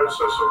of our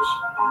predecessors,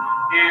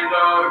 and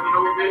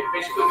we've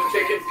basically been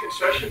taking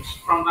concessions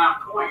from that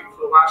point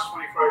for the last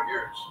 25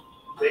 years.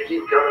 They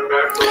keep coming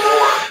back for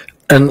more.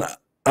 And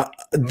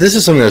this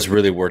is something that's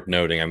really worth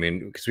noting. I mean,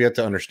 because we have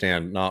to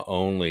understand not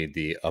only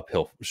the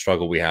uphill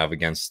struggle we have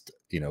against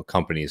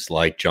companies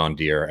like John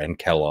Deere and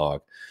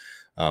Kellogg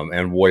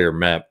and Warrior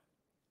Met,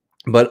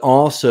 but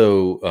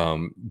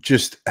also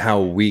just how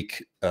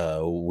weak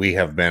we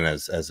have been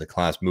as a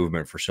class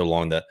movement for so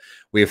long that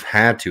we have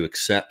had to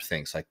accept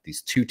things like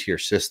these two-tier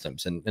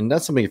systems. And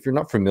that's something, if you're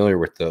not familiar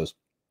with those,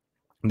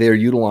 they are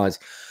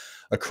utilized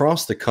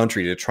across the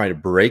country to try to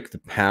break the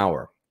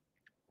power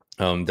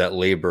that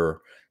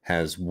labor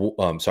has,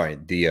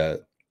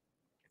 to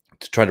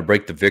try to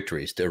break the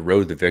victories, to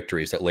erode the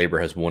victories that labor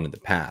has won in the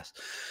past.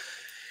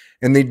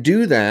 And they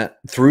do that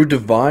through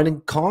divide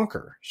and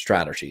conquer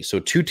strategy.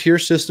 So two-tier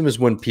system is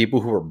when people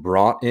who are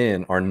brought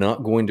in are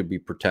not going to be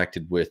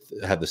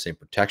have the same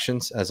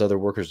protections as other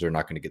workers. They're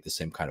not going to get the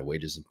same kind of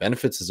wages and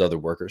benefits as other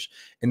workers.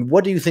 And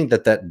what do you think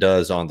that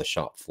does on the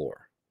shop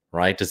floor,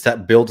 right? Does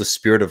that build a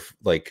spirit of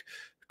like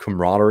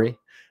camaraderie,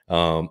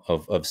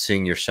 of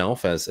seeing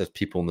yourself as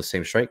people in the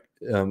same strike,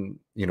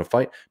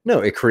 fight? No,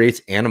 it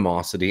creates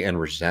animosity and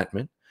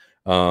resentment.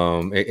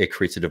 It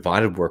creates a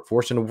divided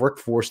workforce, and a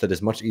workforce that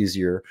is much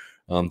easier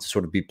to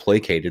sort of be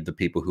placated, the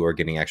people who are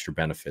getting extra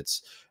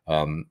benefits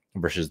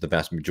versus the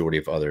vast majority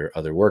of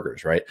other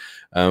workers, right?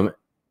 And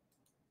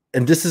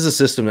this is a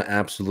system that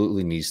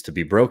absolutely needs to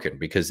be broken,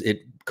 because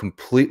it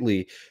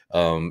completely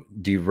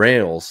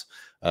derails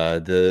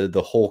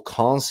the whole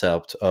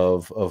concept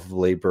of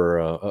labor,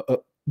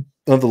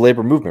 of the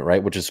labor movement,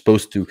 right? Which is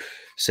supposed to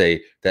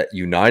say that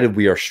united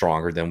we are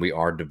stronger than we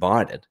are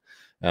divided.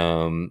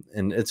 And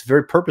it's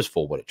very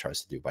purposeful what it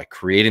tries to do by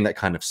creating that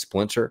kind of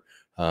splinter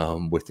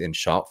within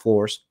shop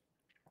floors.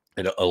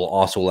 It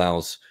also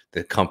allows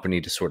the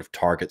company to sort of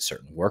target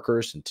certain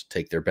workers and to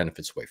take their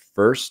benefits away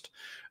first.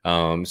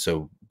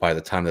 So by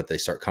the time that they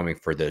start coming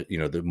for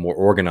the more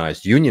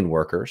organized union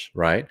workers,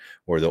 right,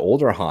 or the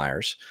older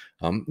hires,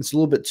 it's a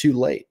little bit too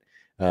late,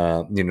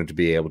 to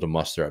be able to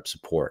muster up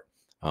support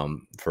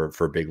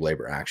for big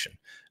labor action.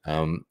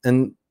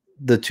 And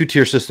the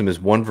two-tier system is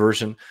one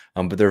version,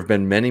 but there have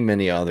been many,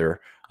 many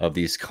other of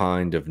these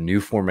kind of new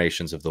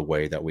formations of the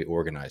way that we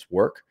organize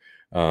work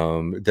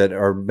that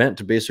are meant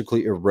to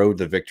basically erode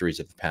the victories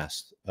of the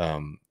past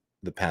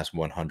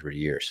 100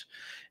 years.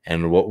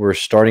 And what we're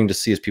starting to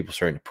see is people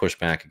starting to push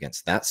back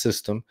against that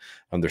system.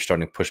 They're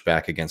starting to push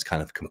back against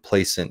kind of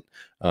complacent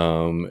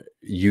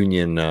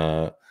union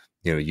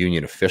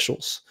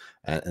officials,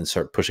 and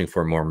start pushing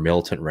for a more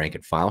militant rank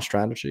and file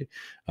strategy.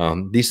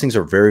 These things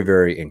are very,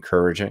 very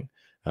encouraging.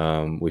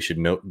 We should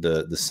note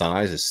the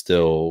size is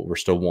we're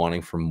still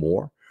wanting for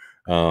more.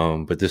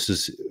 But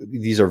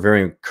these are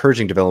very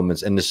encouraging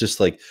developments, and it's just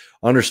like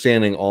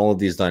understanding all of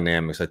these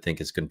dynamics, I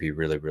think, is going to be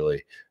really,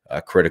 really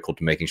critical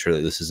to making sure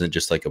that this isn't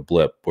just like a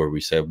blip where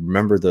we say,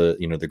 remember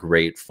the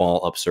great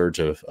fall upsurge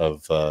of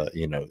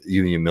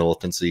union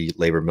militancy,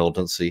 labor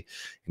militancy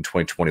in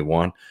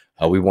 2021.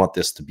 We want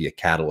this to be a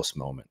catalyst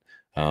moment,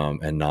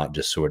 and not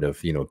just sort of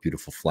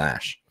beautiful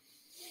flash.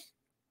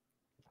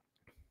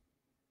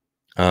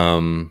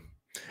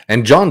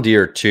 And John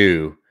Deere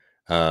too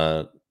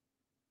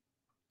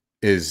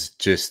is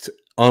just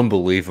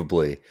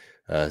unbelievably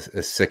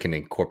a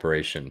sickening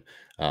corporation.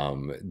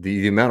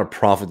 The amount of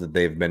profit that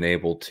they've been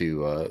able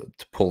to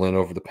pull in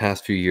over the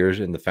past few years,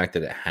 and the fact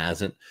that it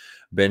hasn't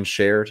been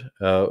shared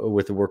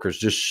with the workers,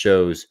 just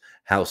shows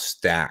how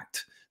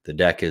stacked the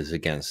deck is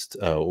against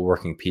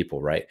working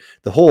people. Right?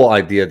 The whole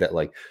idea that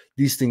like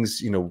these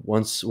things,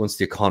 once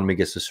the economy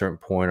gets to a certain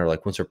point, or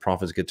like once our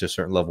profits get to a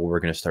certain level, we're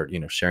going to start,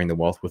 sharing the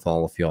wealth with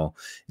all of y'all,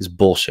 is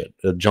bullshit.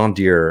 The John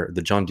Deere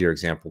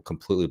example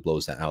completely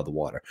blows that out of the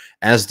water,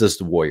 as does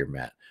the Warrior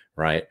Mat,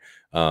 right?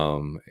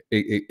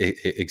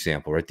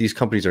 Example, right? These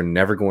companies are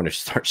never going to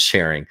start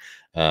sharing,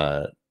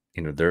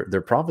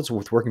 their profits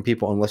with working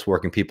people unless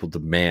working people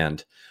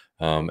demand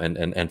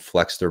and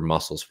flex their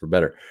muscles for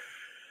better.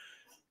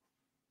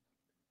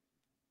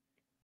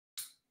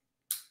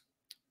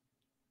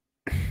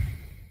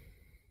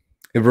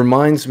 It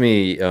reminds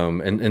me,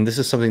 and this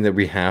is something that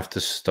we have to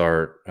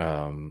start.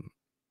 There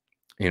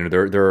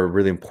are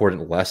really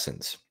important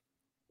lessons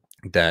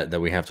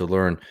that we have to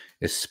learn,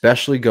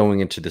 especially going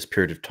into this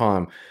period of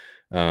time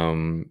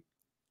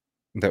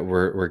that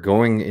we're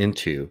going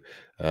into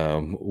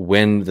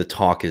when the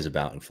talk is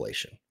about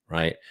inflation,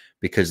 right?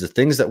 Because the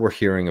things that we're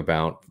hearing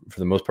about, for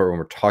the most part, when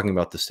we're talking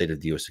about the state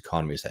of the U.S.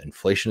 economy, is that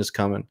inflation is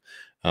coming,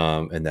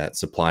 and that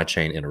supply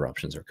chain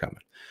interruptions are coming.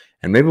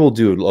 And maybe we'll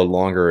do a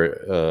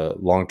longer,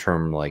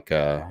 long-term, like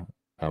a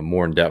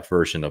more in-depth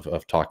version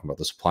of talking about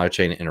the supply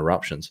chain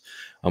interruptions.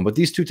 But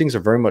these two things are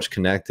very much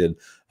connected,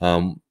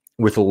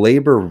 with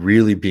labor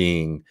really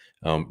being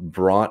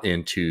brought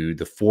into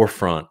the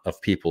forefront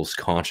of people's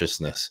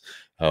consciousness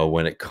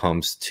when it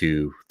comes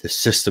to the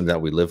system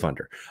that we live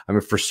under. I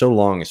mean, for so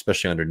long,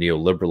 especially under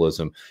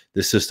neoliberalism,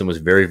 this system was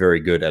very, very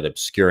good at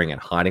obscuring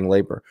and hiding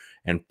labor.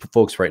 And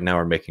folks right now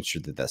are making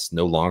sure that that's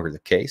no longer the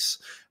case.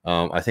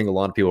 I think a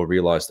lot of people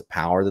realize the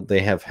power that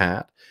they have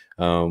had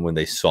when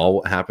they saw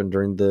what happened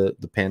during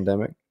the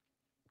pandemic.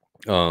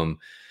 And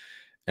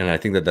I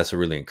think that that's a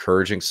really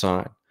encouraging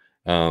sign.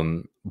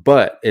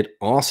 But it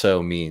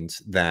also means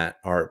that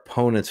our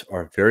opponents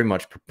are very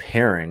much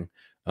preparing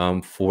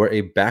for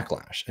a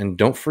backlash. And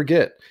don't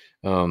forget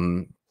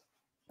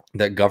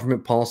that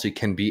government policy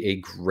can be a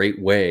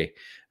great way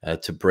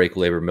to break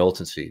labor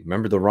militancy.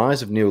 Remember, the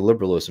rise of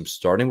neoliberalism,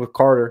 starting with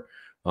Carter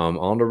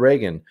on to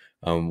Reagan,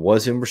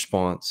 was in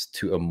response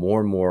to a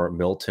more and more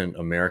militant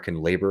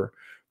American labor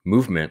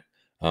movement.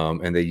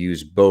 And they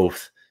used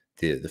both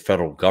the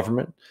federal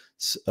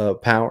government's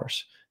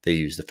powers, they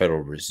use the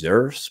Federal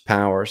Reserve's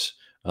powers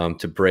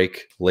to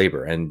break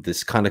labor. And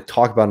this kind of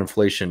talk about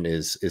inflation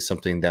is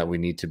something that we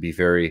need to be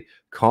very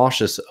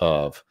cautious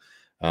of,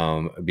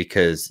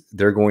 because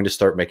they're going to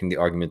start making the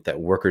argument that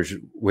workers'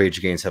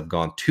 wage gains have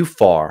gone too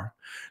far,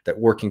 that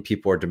working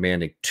people are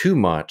demanding too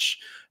much,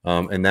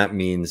 and that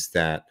means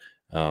that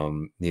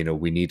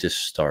we need to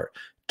start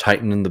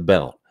tightening the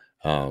belt.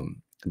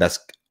 That's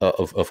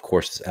of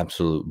course is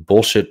absolute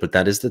bullshit, but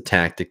that is the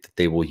tactic that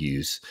they will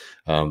use.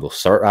 They'll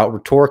start out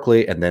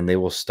rhetorically, and then they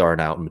will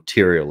start out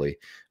materially,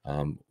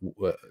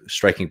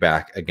 striking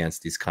back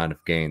against these kind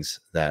of gains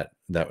that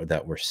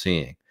we're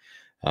seeing.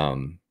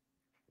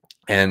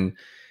 And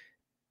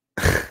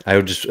I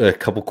would just a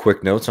couple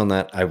quick notes on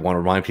that. I want to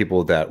remind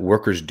people that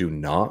workers do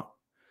not.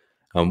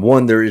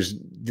 One, there is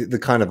the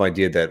kind of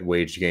idea that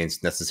wage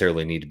gains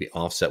necessarily need to be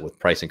offset with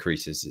price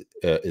increases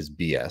is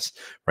BS,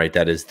 right?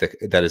 That is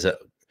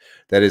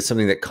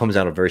something that comes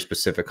out of a very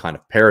specific kind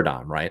of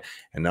paradigm, right?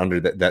 And under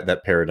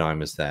that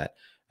paradigm is that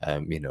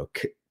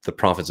the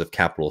profits of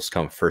capitalists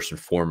come first and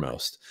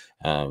foremost,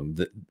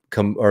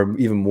 are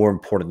even more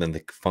important than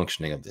the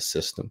functioning of the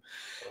system.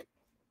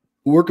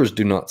 Workers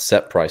do not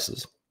set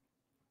prices.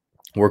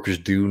 Workers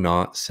do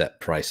not set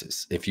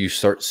prices. If you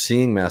start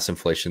seeing mass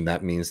inflation,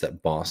 that means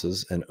that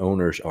bosses and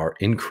owners are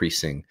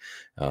increasing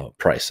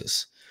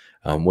prices,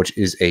 which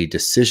is a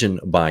decision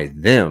by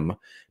them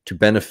to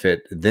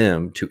benefit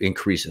them to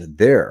increase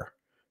their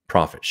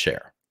profit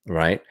share,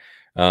 right?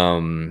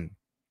 And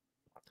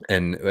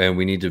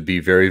we need to be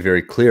very,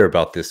 very clear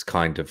about this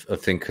kind of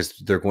thing, because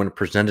they're going to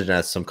present it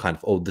as some kind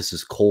of, oh, this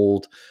is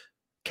cold,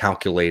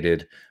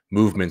 calculated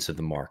movements of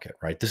the market,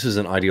 right? This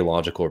isn't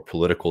ideological or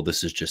political.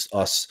 This is just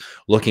us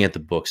looking at the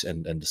books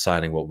and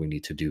deciding what we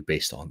need to do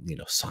based on,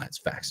 science,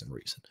 facts, and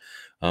reason.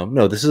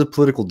 No, this is a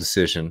political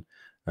decision,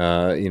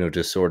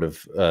 just sort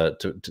of,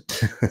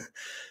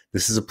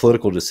 this is a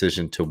political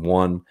decision to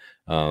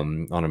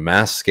on a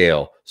mass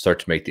scale, start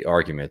to make the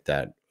argument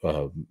that,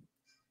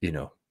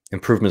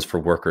 improvements for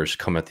workers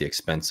come at the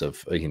expense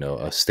of,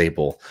 a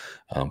stable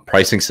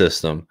pricing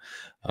system.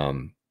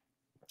 And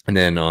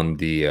then on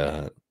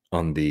the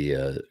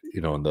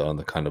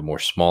kind of more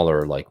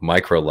smaller, like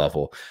micro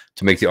level,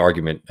 to make the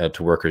argument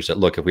to workers that,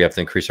 look, if we have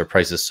to increase our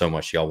prices so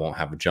much, y'all won't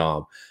have a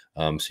job.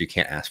 So you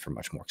can't ask for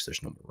much more because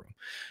there's no more room.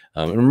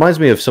 It reminds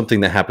me of something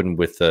that happened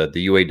with the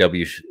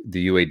UAW.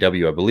 The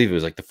UAW, I believe it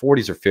was like the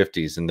 40s or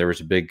 50s, and there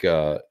was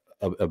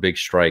a big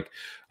strike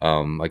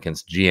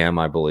against GM,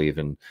 I believe,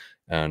 and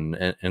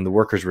the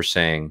workers were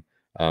saying,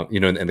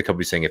 and the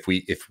company's saying if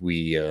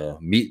we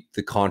meet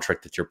the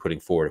contract that you're putting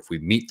forward, if we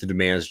meet the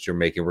demands that you're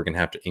making, we're going to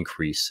have to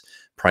increase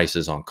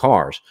prices on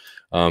cars.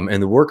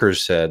 And the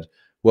workers said,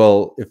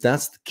 well, if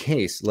that's the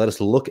case, let us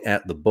look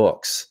at the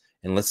books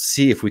and let's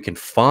see if we can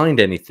find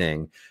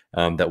anything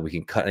that we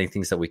can cut, any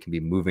things that we can be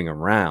moving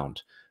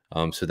around,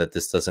 so that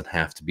this doesn't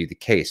have to be the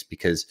case.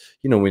 Because,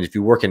 if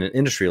you work in an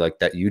industry like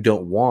that, you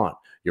don't want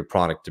your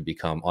product to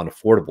become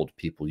unaffordable to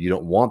people. You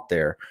don't want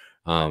their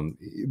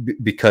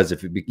because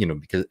if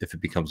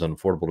it becomes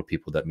unaffordable to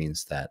people, that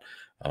means that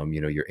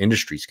your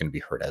industry is going to be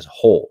hurt as a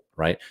whole,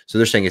 right? So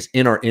they're saying it's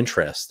in our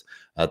interest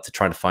to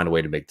try to find a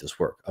way to make this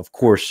work. Of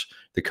course,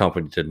 the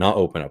company did not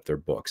open up their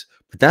books,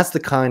 but that's the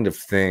kind of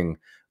thing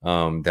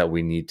that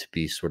we need to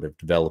be sort of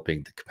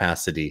developing the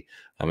capacity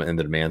and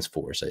the demands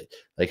for. Say,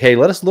 like, hey,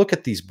 let us look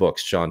at these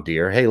books, John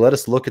Deere. Hey, let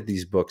us look at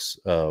these books,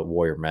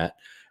 Warrior Matt.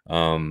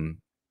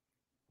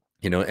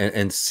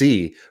 And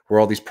see where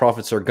all these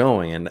profits are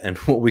going and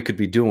what we could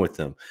be doing with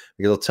them.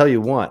 Because I'll tell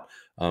you what,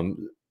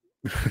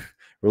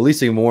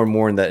 releasing more and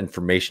more in that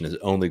information is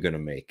only going to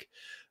make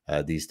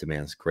these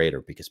demands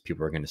greater, because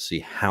people are going to see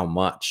how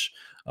much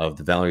of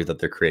the value that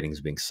they're creating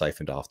is being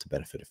siphoned off to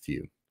benefit a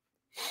few.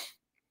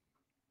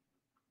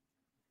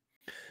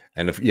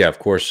 And of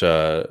course,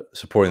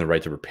 supporting the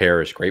right to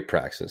repair is great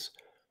praxis.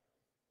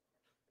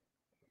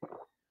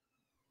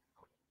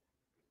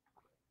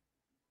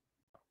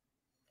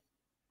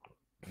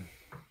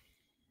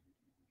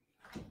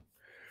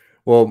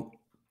 Well,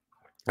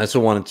 I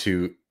also wanted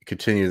to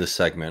continue the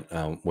segment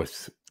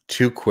with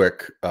two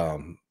quick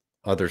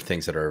other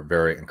things that are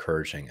very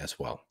encouraging as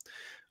well.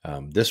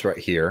 This right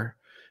here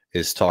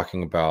is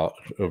talking about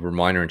a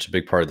reminder. It's a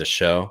big part of the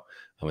show.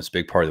 It's a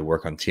big part of the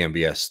work on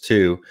TMBS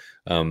too.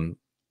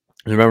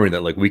 Remembering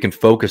that, like, we can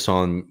focus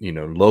on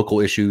local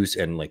issues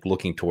and like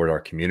looking toward our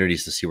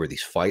communities to see where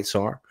these fights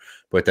are,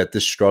 but that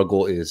this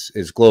struggle is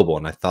global.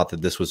 And I thought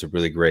that this was a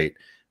really great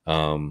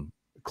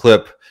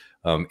clip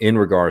in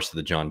regards to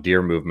the John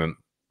Deere movement.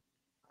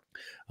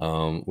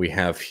 We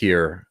have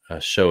here a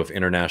show of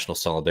international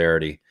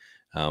solidarity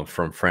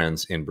from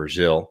friends in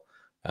Brazil.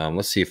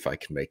 Let's see if I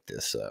can make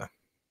this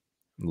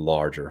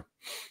larger.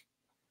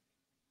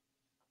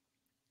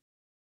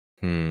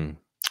 I'm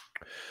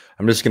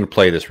just going to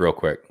play this real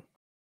quick.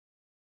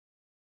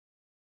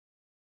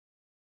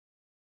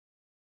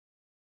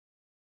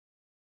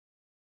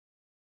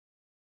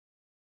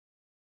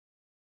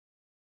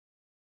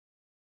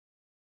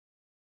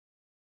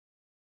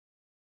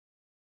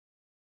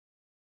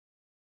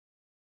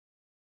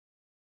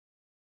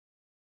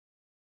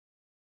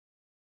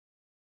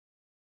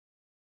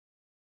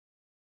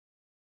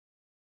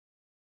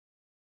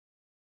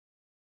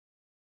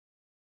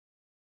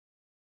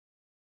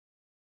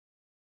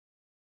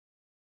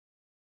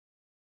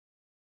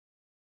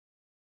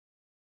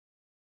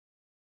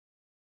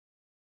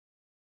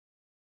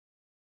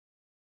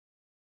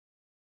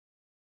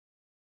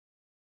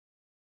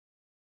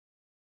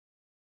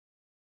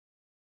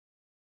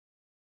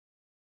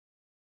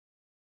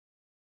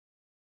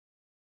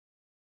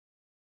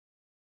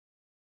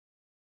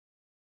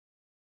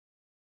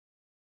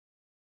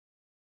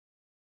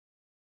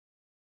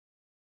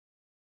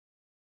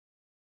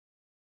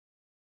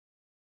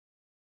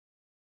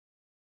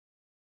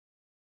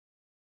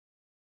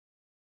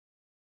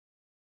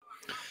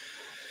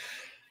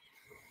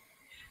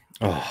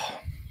 Oh.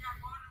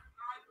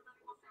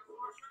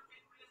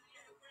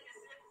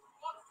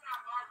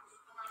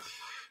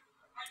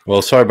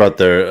 Well, sorry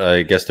about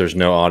I guess there's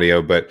no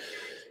audio, but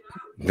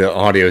the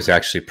audio is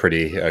actually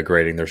pretty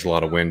grating. There's a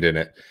lot of wind in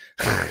it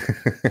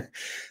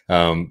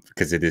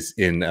because it is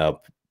in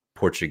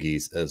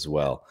Portuguese as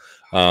well.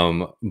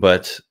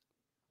 But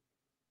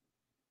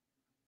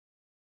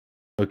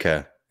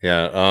okay,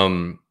 yeah.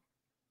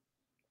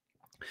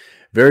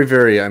 Very,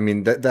 very. I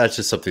mean, that's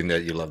just something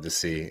that you love to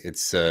see.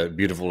 It's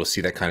beautiful to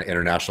see that kind of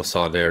international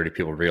solidarity.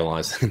 People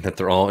realize that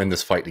they're all in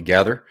this fight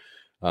together,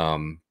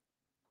 and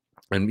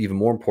even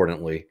more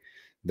importantly,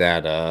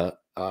 that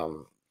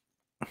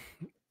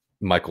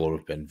Michael would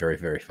have been very,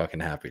 very fucking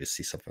happy to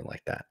see something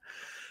like that.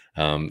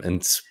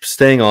 And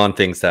staying on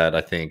things that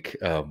I think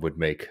would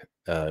make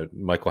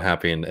Michael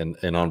happy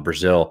and on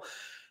Brazil.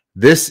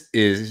 This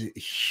is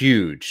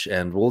huge,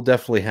 and we'll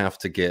definitely have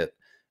to get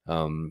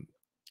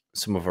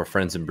some of our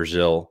friends in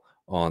Brazil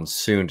on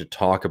soon to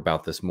talk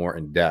about this more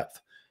in depth.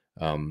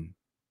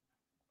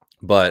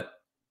 But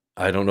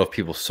I don't know if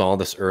people saw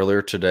this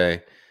earlier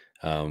today.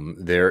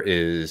 There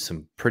is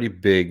some pretty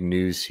big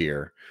news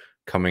here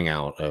coming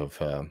out of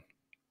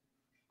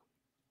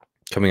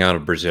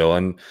Brazil.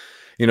 And,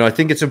 I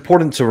think it's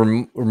important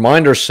to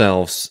remind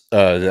ourselves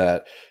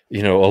that,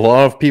 a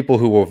lot of people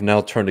who have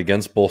now turned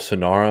against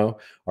Bolsonaro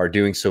are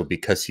doing so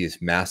because he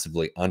is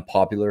massively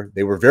unpopular.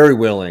 They were very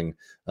willing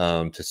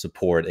to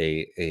support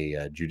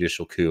a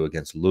judicial coup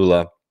against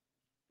Lula.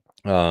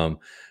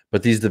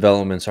 But these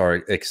developments are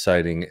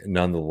exciting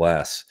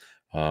nonetheless,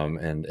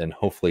 and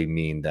hopefully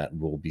mean that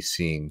we'll be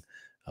seeing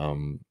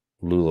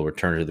Lula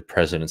return to the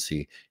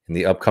presidency in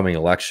the upcoming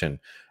election.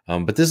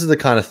 But this is the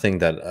kind of thing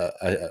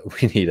that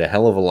we need a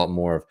hell of a lot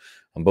more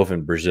both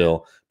in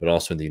Brazil, but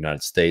also in the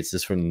United States.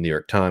 This is from the New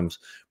York Times.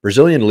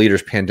 Brazilian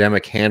leaders'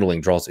 pandemic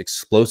handling draws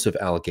explosive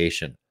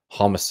allegation,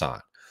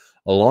 homicide.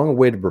 A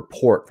long-awaited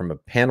report from a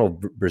panel of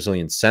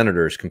Brazilian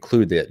senators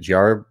conclude that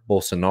Jair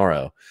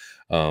Bolsonaro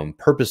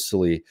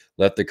purposely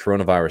let the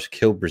coronavirus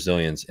kill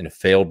Brazilians in a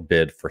failed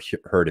bid for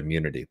herd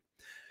immunity.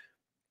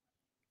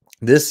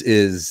 This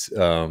is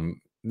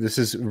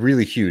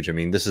really huge. I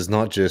mean, this is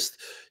not just,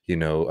 I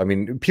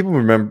mean, people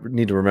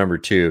need to remember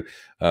too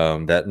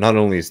that not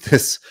only is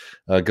this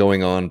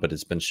going on, but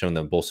it's been shown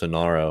that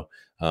Bolsonaro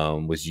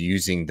was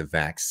using the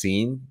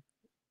vaccine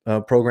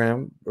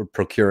program, or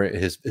procuring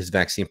his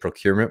vaccine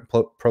procurement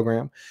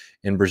program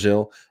in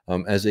Brazil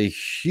as a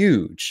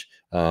huge,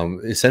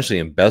 essentially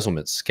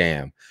embezzlement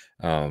scam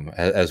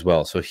as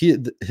well. So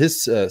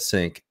his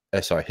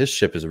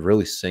ship is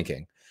really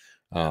sinking.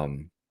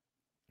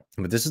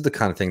 But this is the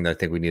kind of thing that I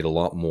think we need a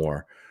lot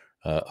more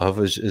of,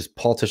 is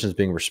politicians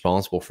being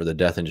responsible for the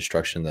death and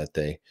destruction that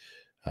they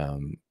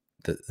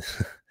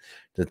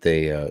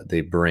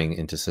they bring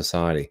into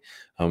society.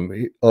 I'll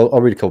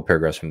read a couple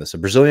paragraphs from this. A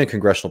Brazilian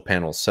congressional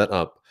panel set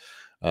up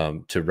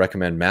to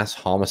recommend mass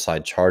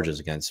homicide charges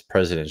against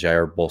President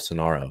Jair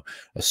Bolsonaro,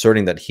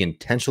 asserting that he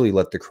intentionally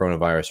let the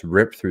coronavirus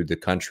rip through the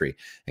country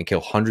and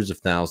kill hundreds of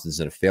thousands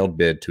in a failed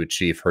bid to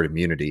achieve herd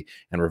immunity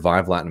and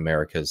revive Latin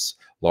America's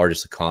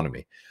largest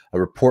economy. A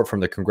report from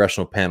the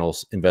congressional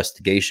panel's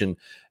investigation,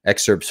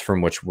 excerpts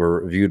from which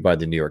were reviewed by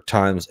the New York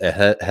Times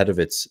ahead of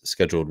its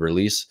scheduled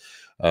release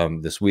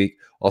this week,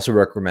 also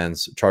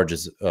recommends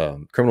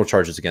criminal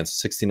charges against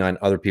 69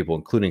 other people,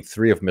 including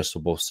 3 of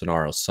Mr.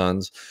 Bolsonaro's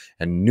sons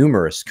and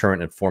numerous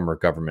current and former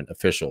government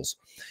officials.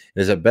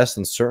 It is at best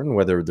uncertain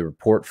whether the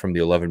report from the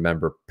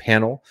 11-member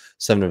panel,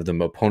 7 of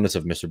them opponents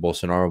of Mr.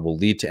 Bolsonaro, will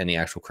lead to any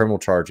actual criminal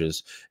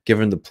charges,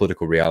 given the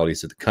political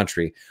realities of the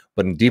country.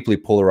 But in deeply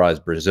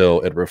polarized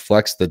Brazil, it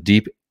reflects the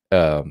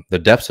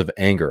depths of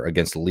anger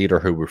against a leader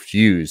who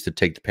refused to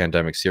take the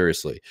pandemic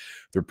seriously.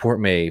 The report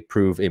may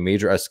prove a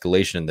major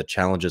escalation in the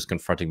challenges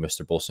confronting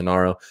Mr.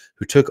 Bolsonaro,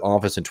 who took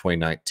office in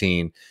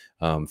 2019,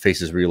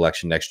 faces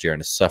re-election next year,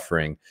 and is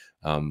suffering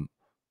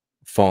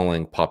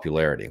falling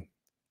popularity.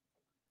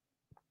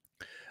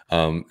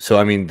 So,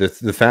 I mean,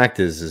 the fact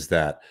is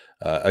that,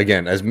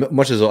 again, as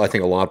much as I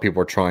think a lot of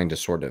people are trying to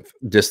sort of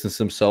distance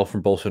themselves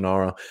from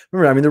Bolsonaro,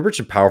 remember, I mean, they're rich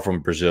and powerful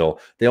in Brazil.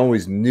 They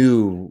always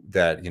knew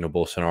that,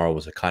 Bolsonaro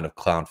was a kind of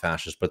clown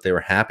fascist, but they were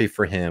happy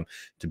for him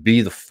to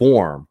be the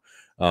form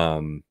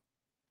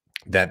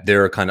that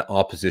their kind of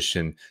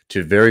opposition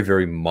to very,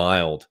 very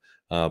mild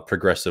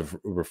progressive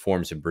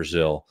reforms in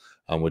Brazil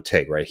would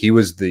take. Right? He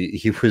was the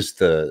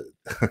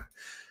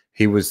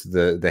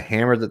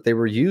hammer that they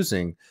were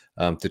using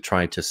to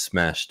try to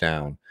smash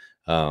down,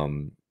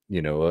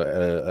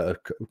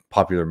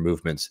 popular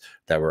movements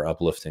that were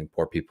uplifting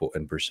poor people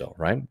in Brazil.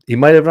 Right? He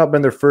might have not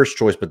been their first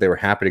choice, but they were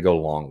happy to go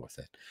along with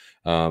it.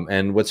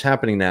 And what's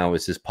happening now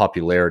is his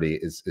popularity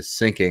is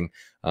sinking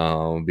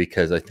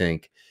because I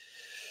think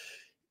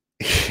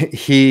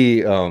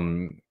his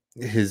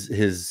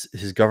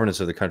governance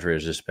of the country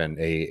has just been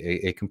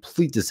a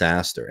complete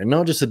disaster, and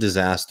not just a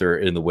disaster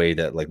in the way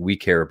that like we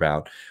care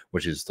about,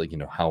 which is like,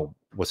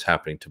 what's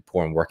happening to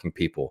poor and working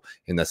people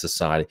in that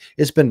society.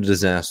 It's been a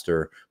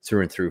disaster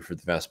through and through for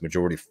the vast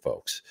majority of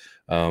folks,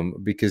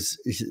 because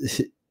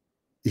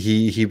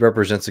he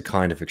represents a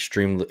kind of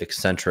extremely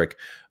eccentric,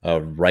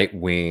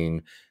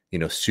 right-wing,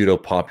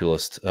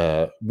 pseudo-populist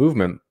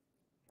movement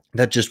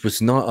that just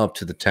was not up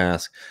to the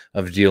task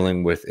of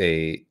dealing with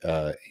a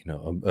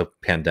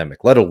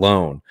pandemic, let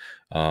alone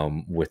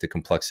with the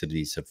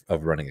complexities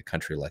of running a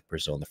country like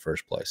Brazil in the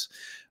first place.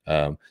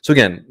 So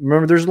again,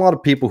 remember, there's a lot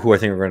of people who I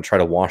think are going to try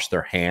to wash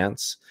their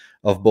hands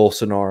of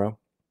Bolsonaro,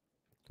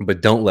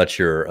 but don't let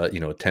your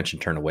attention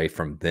turn away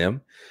from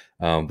them.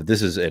 But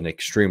this is an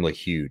extremely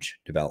huge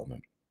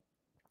development,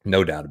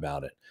 no doubt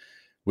about it.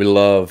 We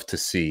love to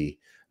see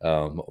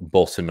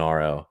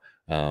Bolsonaro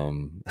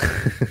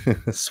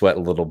sweat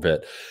a little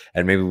bit,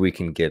 and maybe we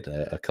can get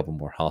a couple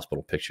more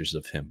hospital pictures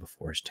of him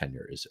before his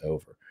tenure is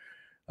over.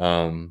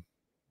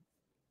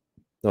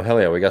 Oh,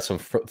 hell yeah, we got some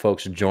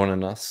folks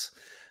joining us.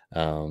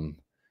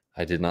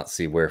 I did not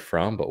see where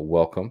from, but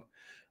welcome.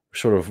 We're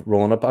sort of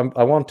rolling up.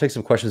 I want to take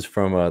some questions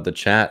from the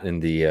chat in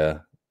the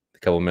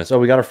couple of minutes. Oh,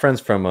 we got our friends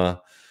from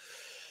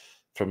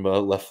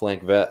Left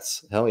Flank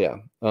Vets. Hell yeah.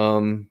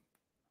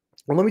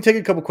 Well, let me take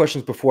a couple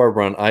questions before I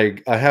run.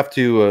 I have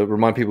to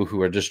remind people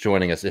who are just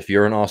joining us, if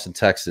you're in Austin,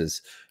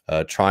 Texas,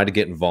 try to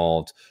get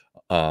involved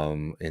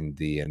in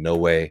the No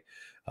Way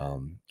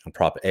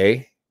Prop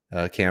A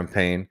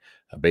campaign.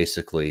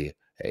 Basically,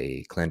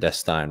 a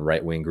clandestine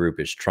right-wing group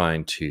is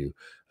trying to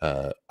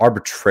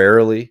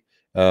arbitrarily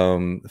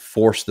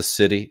force the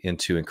city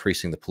into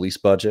increasing the police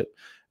budget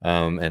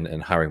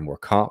and hiring more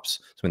cops,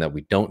 something that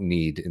we don't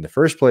need in the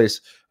first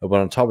place. But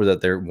on top of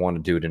that, they want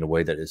to do it in a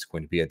way that is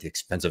going to be at the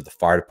expense of the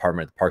fire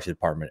department, the parks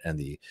department, and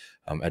the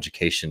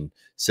education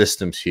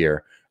systems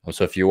here.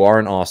 So if you are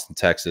in Austin,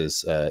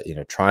 Texas,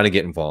 trying to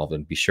get involved,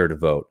 and be sure to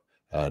vote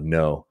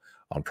no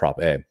on Prop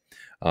A.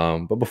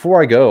 But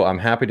before I go, I'm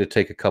happy to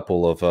take a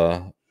couple of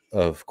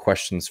of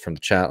questions from the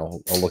chat.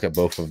 I'll look at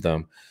both of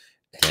them,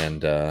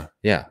 and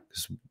yeah.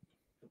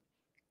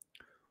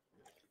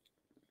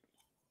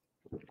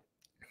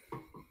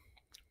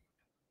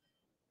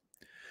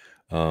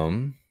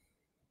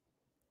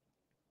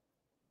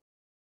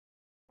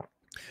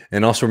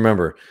 And also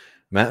remember,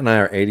 Matt and I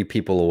are 80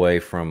 people away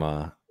from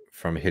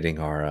hitting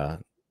our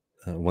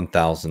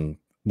 1,000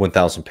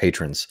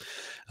 patrons.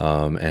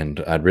 And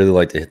I'd really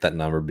like to hit that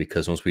number,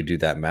 because once we do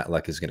that, Matt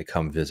Leck is going to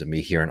come visit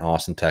me here in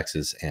Austin,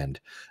 Texas, and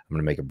I'm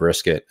going to make a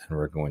brisket, and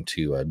we're going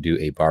to do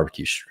a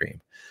barbecue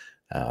stream.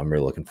 I'm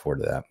really looking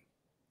forward to that.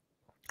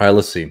 All right,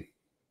 let's see.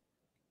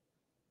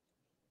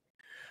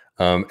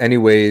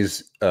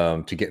 Anyways,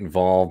 to get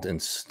involved in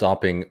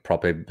stopping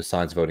Prop A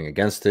besides voting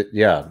against it,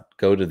 yeah,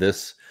 go to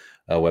this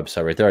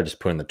website right there. I just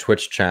put in the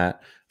Twitch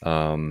chat.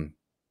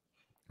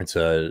 It's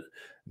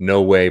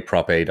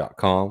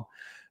nowayprop.com,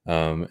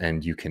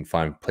 and you can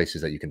find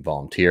places that you can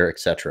volunteer,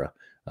 etc.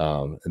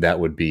 That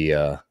would be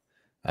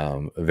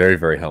very,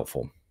 very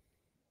helpful.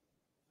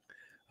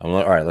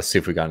 All right, let's see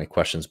if we got any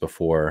questions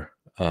before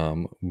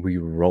we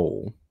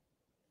roll.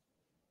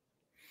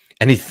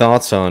 Any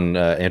thoughts on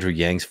Andrew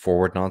Yang's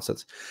forward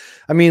nonsense?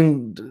 I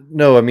mean,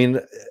 no. I mean,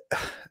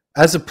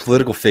 as a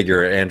political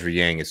figure, Andrew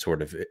Yang is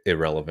sort of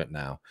irrelevant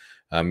now.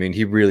 I mean,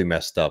 he really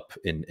messed up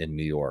in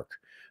New York.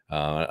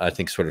 I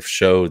think sort of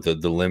showed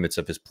the limits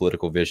of his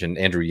political vision.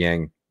 Andrew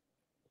Yang,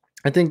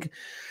 I think the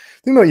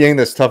thing about Yang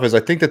that's tough is I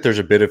think that there's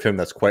a bit of him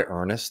that's quite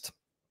earnest.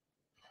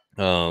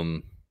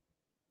 But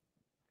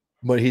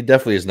he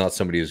definitely is not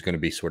somebody who's going to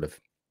be sort of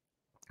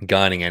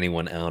guiding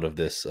anyone out of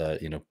this,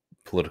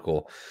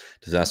 political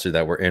disaster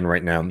that we're in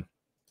right now.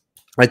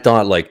 I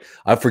thought, like,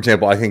 for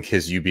example, I think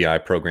his UBI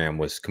program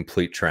was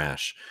complete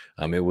trash.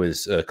 It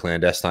was a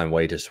clandestine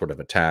way to sort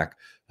of attack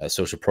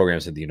social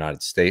programs in the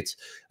United States.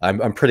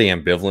 I'm pretty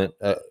ambivalent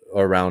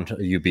around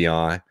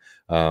UBI.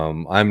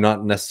 I'm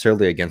not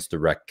necessarily against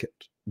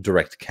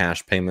direct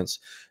cash payments,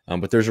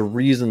 but there's a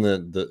reason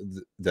that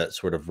that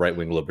sort of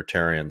right-wing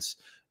libertarians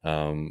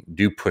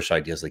do push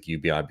ideas like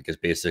UBI, because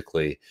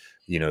basically,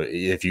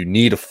 if you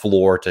need a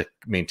floor to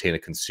maintain a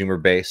consumer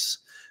base,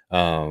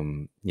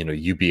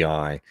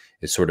 UBI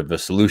is sort of a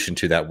solution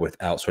to that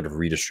without sort of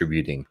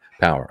redistributing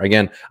power.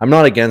 Again, I'm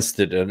not against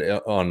it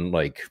on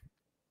like,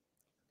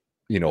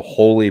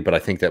 wholly, but I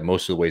think that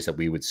most of the ways that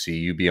we would see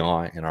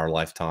UBI in our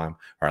lifetime,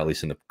 or at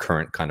least in the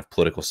current kind of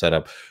political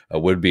setup,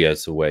 would be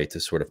as a way to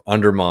sort of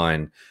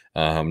undermine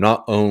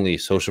not only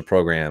social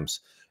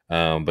programs,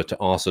 but to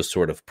also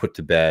sort of put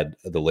to bed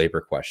the labor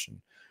question.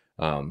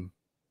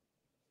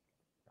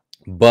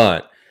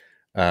 But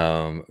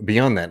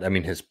beyond that, I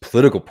mean, his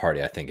political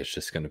party, I think, is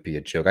just going to be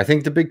a joke. I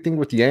think the big thing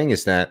with Yang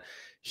is that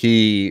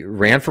he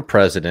ran for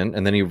president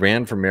and then he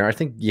ran for mayor. I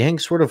think Yang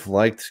sort of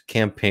liked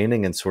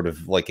campaigning and sort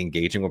of like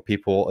engaging with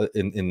people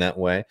in that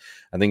way.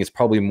 I think it's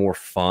probably more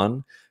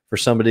fun for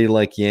somebody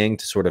like Yang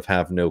to sort of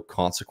have no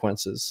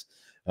consequences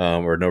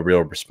or no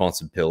real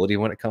responsibility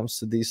when it comes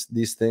to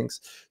these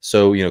things.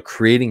 So,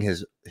 creating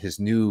his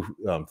new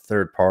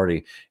third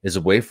party is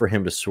a way for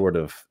him to sort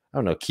of, I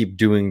don't know, keep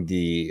doing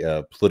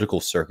the political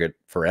circuit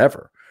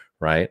forever,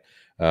 right?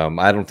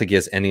 I don't think he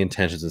has any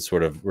intentions of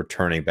sort of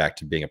returning back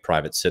to being a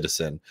private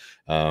citizen,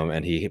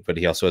 but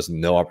he also has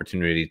no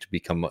opportunity to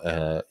become,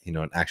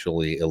 an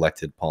actually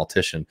elected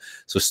politician.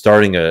 So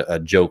starting a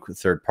joke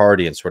third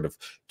party and sort of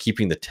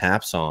keeping the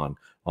taps on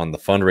the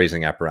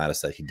fundraising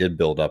apparatus that he did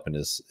build up in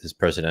his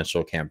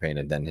presidential campaign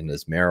and then in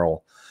his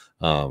mayoral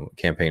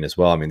campaign as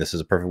well. I mean, this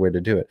is a perfect way to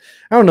do it.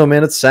 I don't know,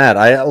 man. It's sad.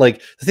 I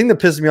like the thing that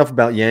pisses me off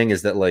about Yang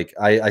is that like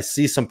I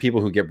see some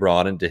people who get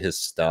brought into his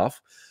stuff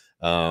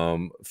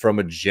from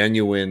a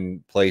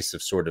genuine place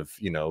of sort of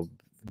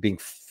being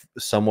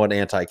somewhat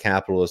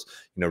anti-capitalist,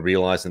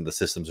 realizing the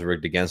system's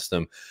rigged against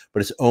them,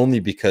 but it's only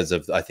because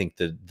of I think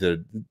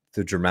the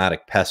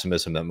dramatic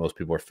pessimism that most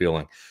people are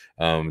feeling,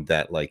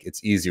 that like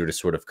it's easier to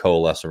sort of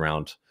coalesce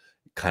around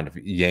kind of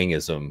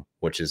Yangism,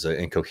 which is an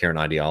incoherent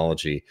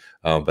ideology,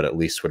 but at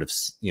least sort of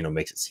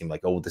makes it seem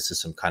like, oh, this is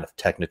some kind of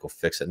technical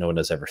fix that no one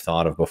has ever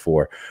thought of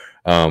before,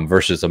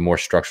 versus a more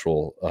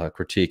structural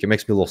critique. It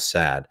makes me a little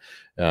sad,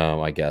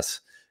 I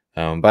guess,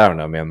 but I don't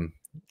know, man.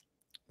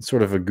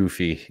 Sort of a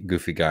goofy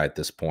guy at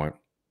this point.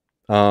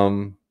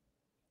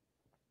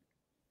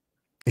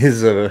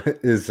 Is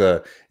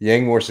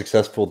Yang more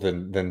successful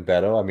than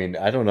Beto? I mean,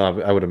 I don't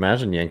know. I would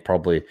imagine Yang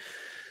probably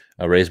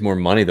raised more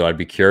money, though. I'd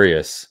be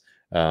curious.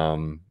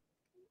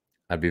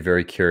 I'd be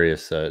very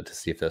curious to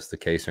see if that's the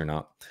case or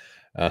not.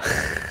 All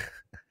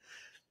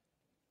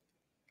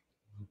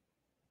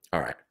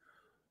right.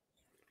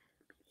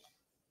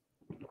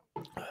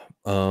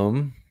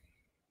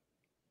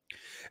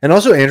 And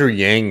also Andrew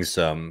Yang's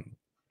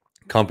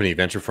company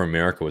Venture for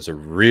America was a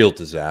real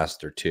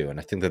disaster too, and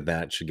I think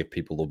that should give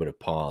people a little bit of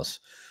pause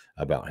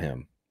about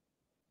him.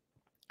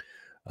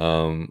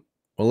 Well,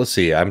 let's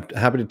see. I'm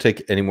happy to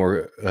take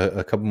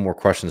a couple more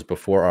questions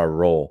before our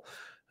roll.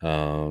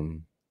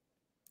 So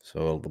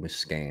let me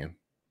scan.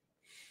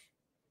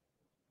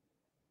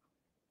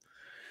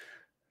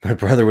 My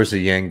brother was a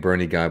Yang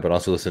Bernie guy, but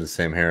also listened to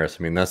Sam Harris.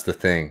 I mean, that's the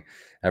thing.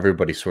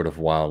 everybody's sort of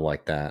wild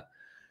like that.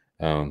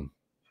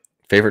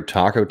 Favorite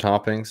taco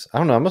toppings? I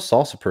don't know. I'm a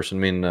salsa person.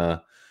 I mean,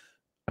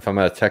 if I'm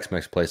at a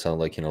Tex-Mex place, I'll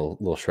like, a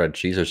little shredded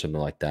cheese or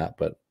something like that.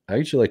 But I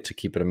usually like to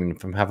keep it. I mean,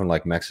 if I'm having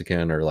like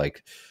Mexican or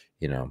like,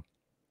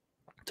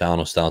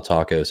 Italiano style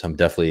tacos, I'm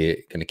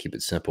definitely going to keep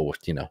it simple with,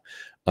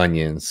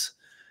 onions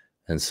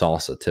and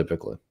salsa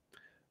typically.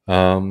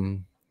 Let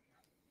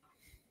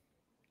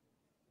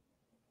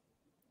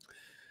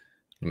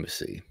me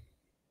see.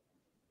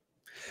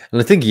 And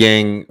I think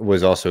Yang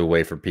was also a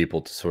way for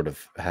people to sort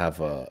of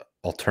have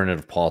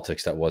alternative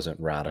politics that wasn't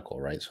radical,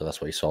 right? So that's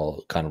why you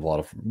saw kind of a lot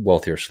of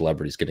wealthier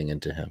celebrities getting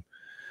into him.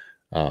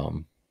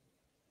 All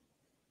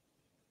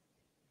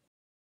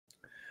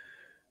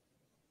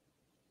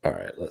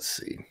right, let's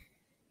see.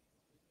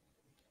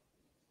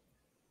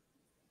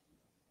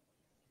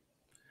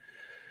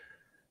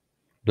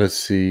 Let's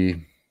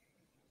see.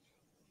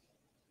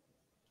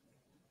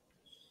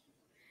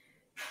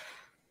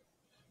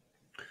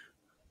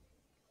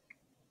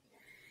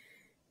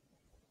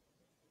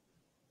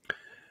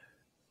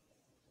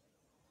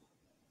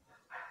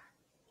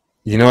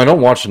 I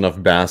don't watch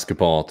enough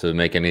basketball to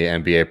make any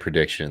NBA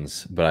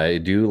predictions, but I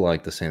do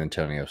like the San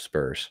Antonio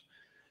Spurs.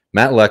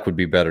 Matt Leck would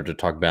be better to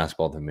talk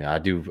basketball than me.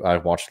 I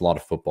watched a lot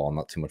of football,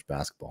 not too much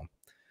basketball.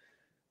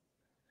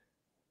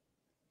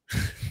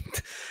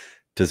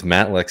 Does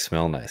Matt Leck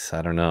smell nice?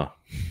 I don't know.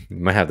 You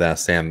might have to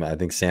ask Sam. I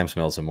think Sam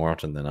smells it more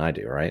often than I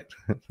do, right?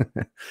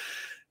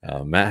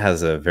 Matt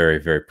has a very,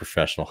 very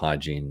professional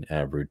hygiene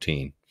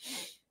routine.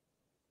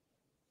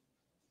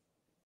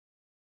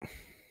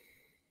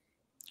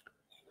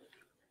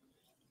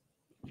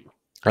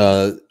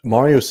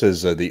 Mario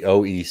says the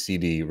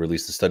OECD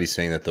released a study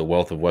saying that the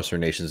wealth of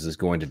Western nations is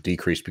going to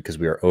decrease because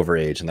we are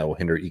overage, and that will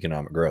hinder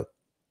economic growth.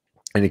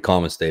 Any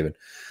comments, David?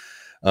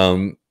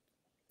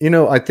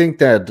 I think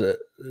that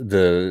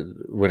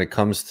when it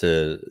comes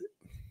to,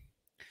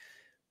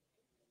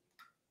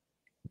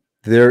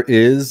 there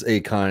is a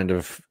kind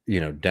of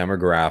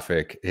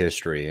demographic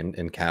history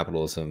in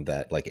capitalism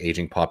that like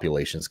aging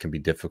populations can be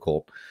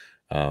difficult,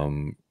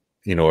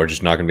 or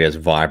just not going to be as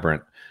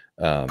vibrant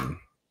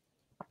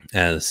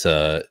as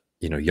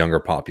younger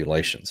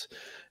populations.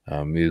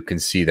 You can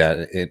see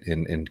that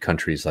in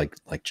countries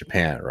like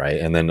Japan, right?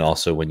 And then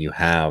also when you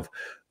have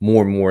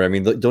more and more, I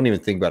mean, don't even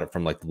think about it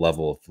from like the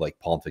level of like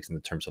politics in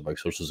the terms of like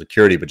Social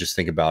Security, but just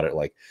think about it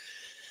like,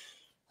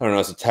 I don't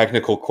know, it's a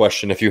technical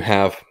question. If you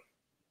have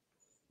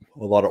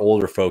a lot of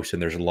older folks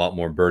and there's a lot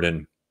more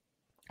burden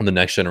on the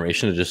next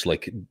generation to just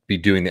like be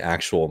doing the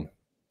actual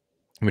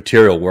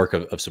material work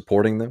of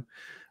supporting them.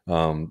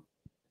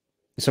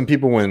 Some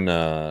people when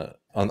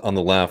on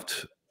the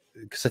left,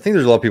 because I think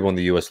there's a lot of people in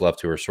the U.S. left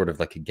who are sort of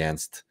like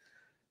against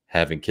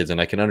having kids, and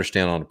I can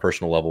understand on a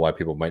personal level why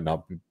people might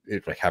not be,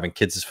 like having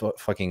kids is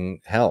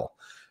fucking hell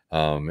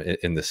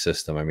in the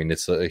system. I mean,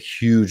 it's a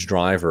huge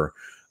driver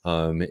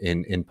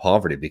in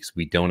poverty because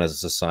we don't, as a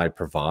society,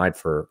 provide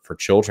for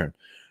children.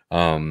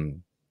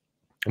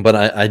 But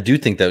I do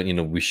think that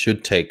we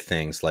should take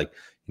things like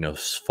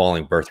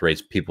falling birth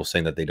rates, people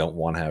saying that they don't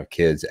want to have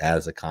kids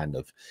as a kind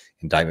of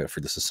indictment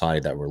for the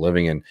society that we're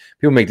living in.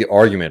 People make the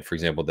argument, for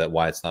example, that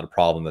why it's not a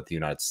problem that the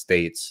United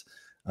States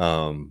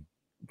can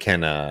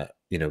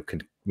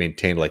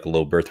maintain like a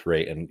low birth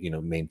rate and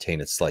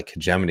maintain its like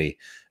hegemony,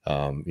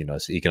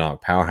 as an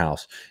economic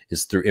powerhouse,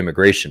 is through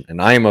immigration.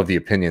 And I am of the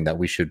opinion that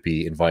we should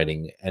be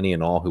inviting any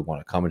and all who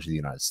want to come into the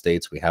United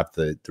States. We have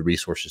the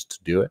resources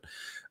to do it.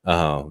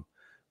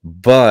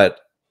 But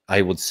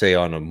I would say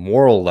on a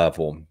moral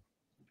level,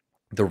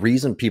 the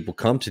reason people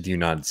come to the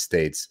United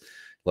States,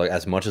 like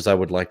as much as I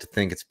would like to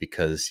think it's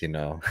because,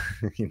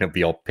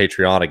 be all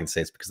patriotic and say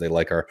it's because they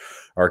like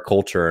our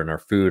culture and our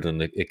food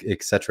and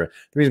etc.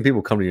 The reason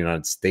people come to the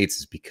United States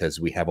is because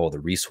we have all the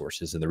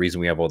resources. And the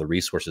reason we have all the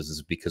resources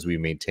is because we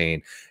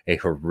maintain a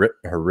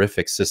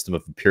horrific system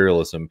of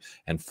imperialism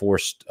and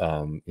forced,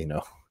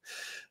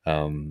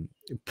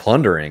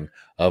 plundering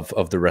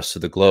of the rest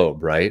of the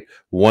globe, right?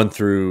 One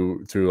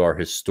through our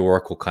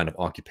historical kind of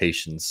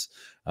occupations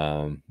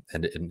and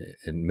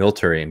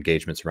military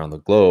engagements around the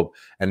globe,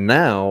 and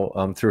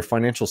now through a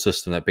financial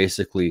system that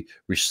basically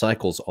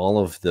recycles all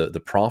of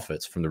the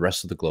profits from the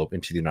rest of the globe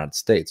into the United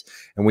States.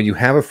 And when you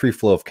have a free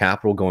flow of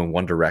capital going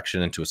one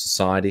direction into a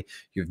society,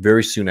 you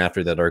very soon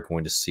after that are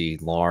going to see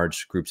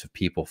large groups of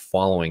people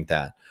following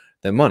that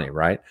money,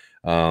 right?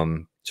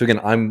 So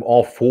again, I'm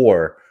all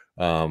for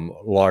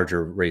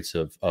larger rates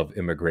of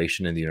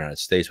immigration in the United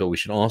States, but we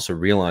should also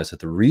realize that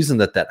the reason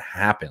that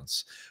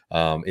happens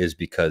is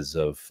because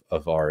of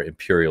our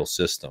imperial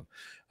system.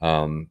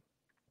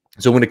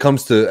 So when it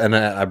comes to, and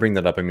I bring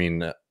that up, I mean,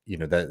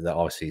 that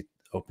obviously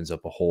opens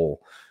up a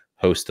whole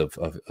host of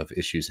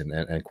issues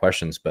and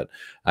questions, but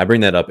I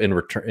bring that up in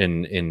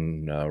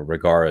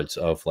regards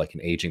of like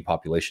an aging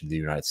population of the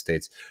United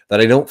States,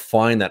 that I don't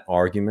find that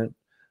argument,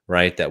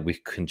 right, that we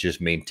can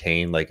just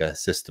maintain like a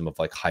system of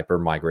like hyper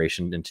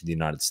migration into the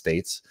United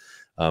States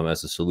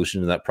as a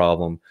solution to that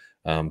problem,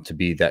 to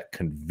be that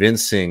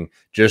convincing,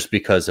 just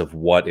because of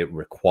what it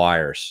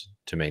requires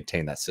to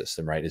maintain that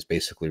system, right, is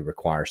basically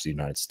requires the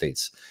United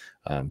States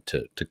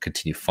to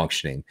continue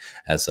functioning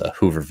as a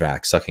Hoover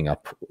vac, sucking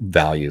up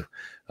value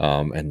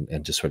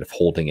and just sort of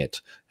holding it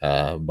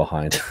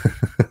behind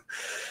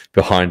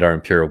behind our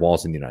imperial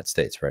walls in the United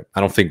States, right?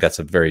 I don't think that's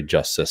a very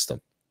just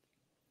system.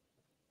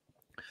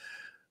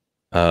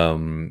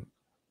 But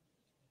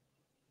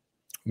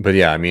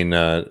yeah, I mean,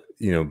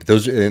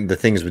 those the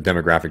things with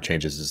demographic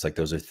changes is like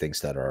those are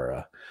things that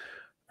are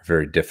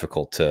very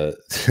difficult to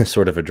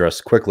sort of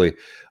address quickly.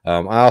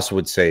 I also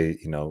would say,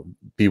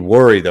 be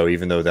worried though,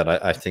 even though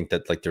that I think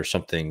that like there's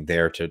something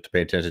there to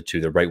pay attention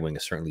to. The right wing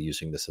is certainly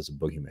using this as a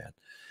boogeyman.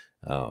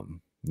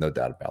 No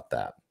doubt about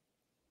that.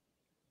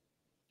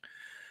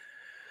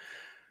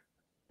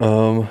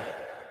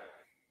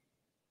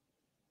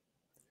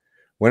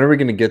 When are we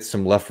going to get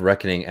some left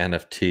reckoning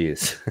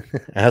NFTs?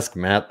 Ask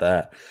Matt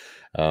that.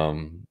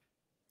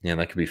 Yeah,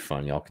 that could be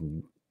fun.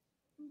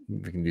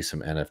 We can do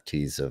some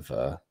NFTs of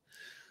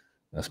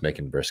us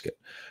making brisket.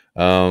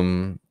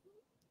 And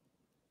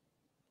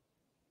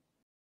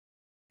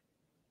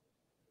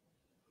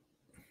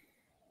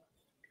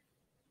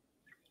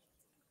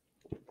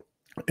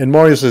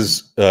Mario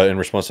says, in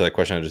response to that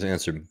question I just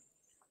answered,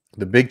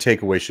 the big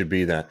takeaway should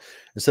be that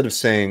instead of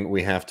saying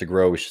we have to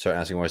grow, we should start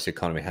asking why does the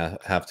economy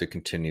have to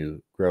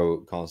continue grow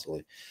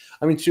constantly.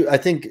 I mean, I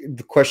think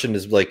the question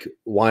is like,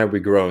 why are we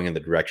growing in the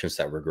directions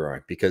that we're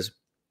growing? Because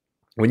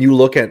when you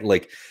look at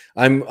like,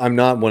 I'm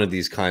not one of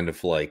these kind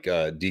of like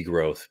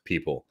degrowth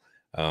people.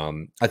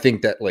 I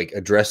think that like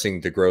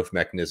addressing the growth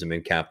mechanism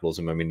in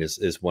capitalism, I mean,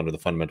 is one of the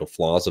fundamental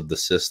flaws of the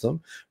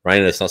system, right?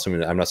 And it's not something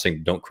that I'm not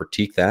saying don't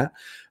critique that.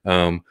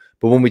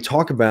 But when we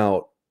talk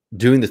about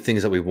doing the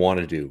things that we want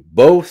to do,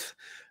 both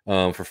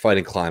for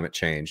fighting climate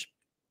change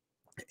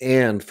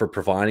and for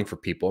providing for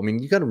people, I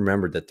mean, you got to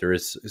remember that there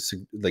is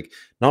like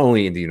not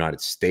only in the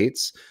United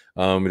States,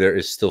 there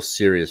is still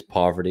serious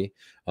poverty,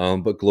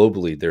 but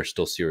globally there's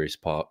still serious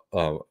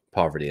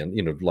poverty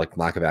and like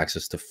lack of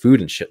access to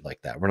food and shit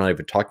like that. We're not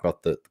even talking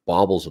about the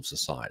baubles of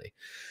society.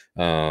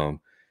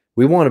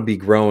 We want to be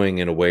growing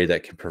in a way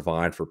that can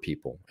provide for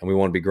people, and we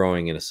want to be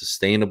growing in a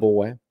sustainable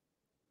way.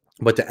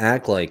 But to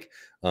act like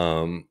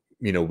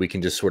we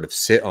can just sort of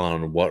sit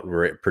on what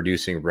we're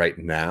producing right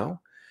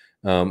now,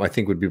 I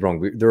think would be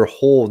wrong. There are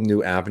whole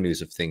new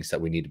avenues of things that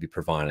we need to be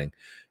providing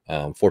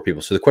for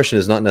people. So the question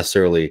is not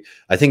necessarily,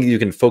 I think you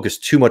can focus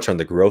too much on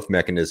the growth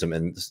mechanism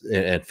and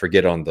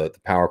forget on the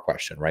power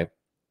question, right?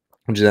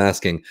 I'm just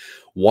asking,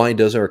 why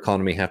does our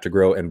economy have to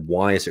grow, and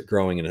why is it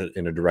growing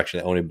in a direction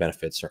that only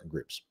benefits certain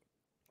groups?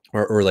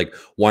 Or like,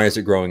 why is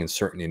it growing in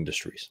certain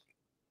industries?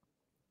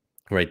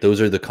 Right?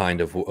 Those are the kind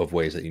of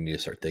ways that you need to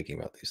start thinking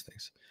about these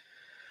things.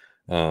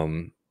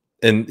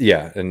 And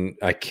yeah, and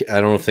I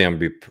don't think I'm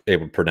gonna be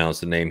able to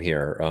pronounce the name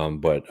here,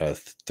 but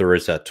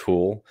Theresa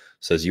Tool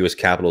says U.S.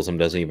 capitalism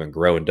doesn't even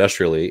grow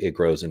industrially; it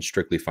grows in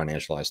strictly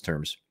financialized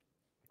terms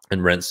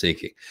and rent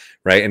seeking,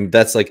 right? And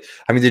that's like,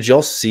 I mean, did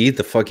y'all see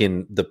the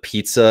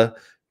pizza?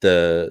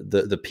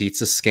 The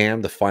pizza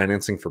scam, the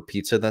financing for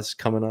pizza that's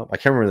coming up. I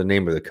can't remember the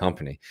name of the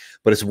company,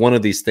 but it's one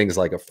of these things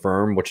like a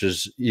firm, which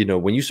is,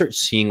 when you start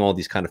seeing all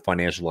these kind of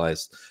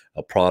financialized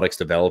products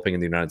developing in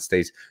the United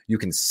States, you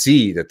can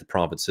see that the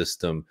profit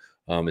system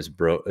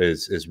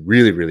is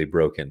really, really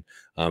broken.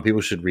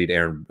 People should read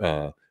Aaron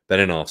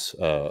Beninoff's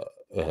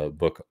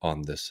book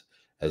on this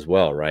as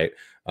well, right?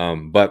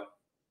 But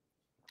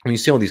when you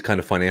see all these kind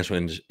of financial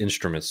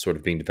instruments sort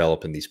of being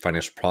developed and these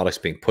financial products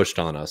being pushed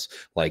on us,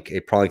 like a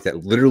product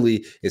that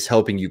literally is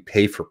helping you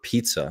pay for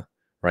pizza,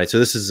 right? So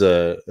this is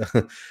a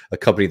a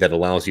company that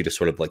allows you to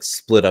sort of like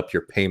split up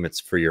your payments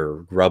for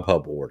your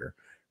Grubhub order,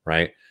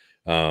 right?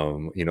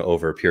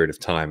 Over a period of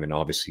time, and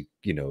obviously,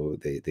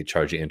 they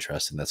charge you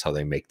interest, and that's how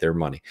they make their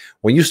money.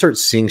 When you start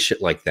seeing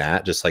shit like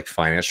that, just like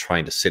finance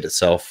trying to sit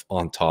itself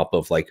on top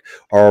of like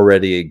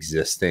already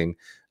existing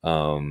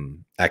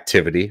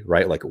activity,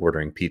 right? Like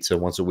ordering pizza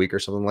once a week or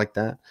something like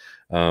that.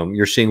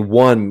 You're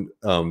seeing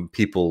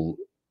people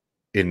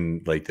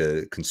in like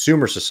the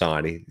consumer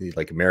society,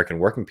 like American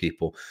working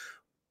people,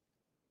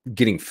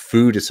 getting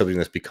food is something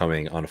that's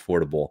becoming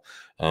unaffordable.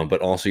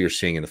 But also you're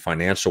seeing in the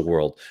financial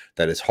world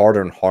that it's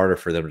harder and harder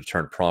for them to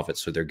turn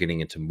profits. So they're getting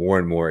into more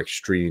and more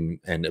extreme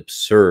and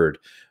absurd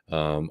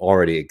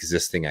already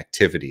existing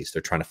activities.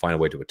 They're trying to find a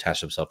way to attach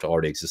themselves to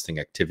already existing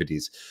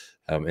activities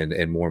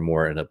and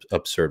more in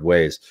absurd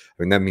ways.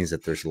 I mean, that means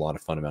that there's a lot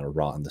of fundamental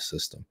rot in the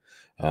system,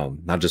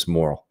 not just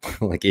moral,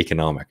 like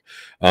economic.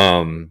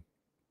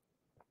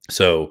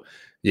 So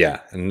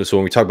yeah, and so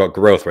when we talk about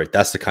growth, right,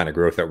 that's the kind of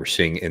growth that we're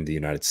seeing in the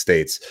United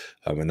States,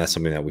 and that's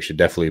something that we should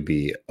definitely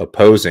be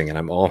opposing. And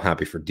I'm all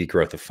happy for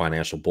degrowth of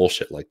financial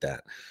bullshit like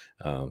that.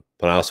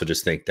 But I also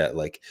just think that,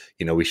 like,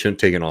 we shouldn't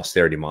take an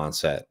austerity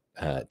mindset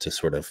to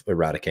sort of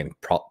eradicate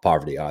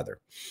poverty either.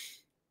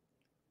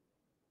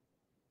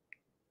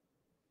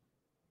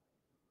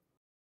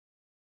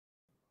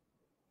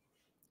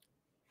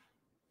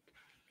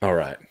 All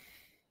right.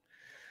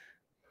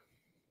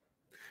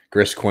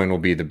 Griscoin will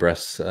be the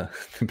best, the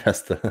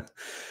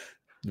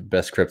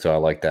best crypto. I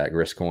like that,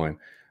 Griscoin.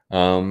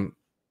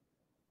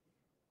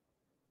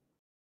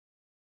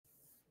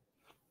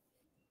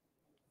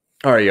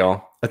 All right,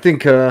 y'all. I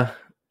think I'm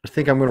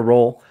gonna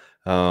roll.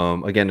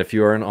 Again, if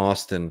you are in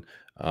Austin,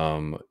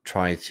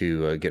 try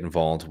to get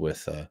involved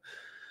with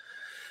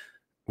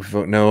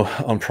Vote No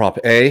on Prop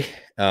A.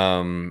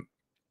 I'm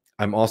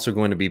also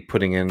going to be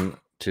putting in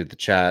to the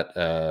chat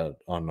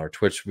on our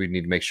Twitch. We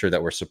need to make sure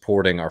that we're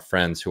supporting our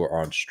friends who are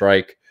on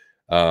strike.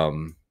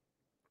 So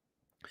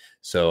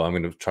I'm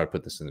going to try to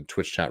put this in the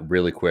Twitch chat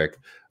really quick.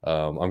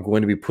 I'm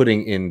going to be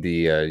putting in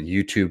the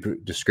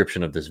YouTube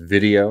description of this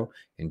video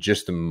in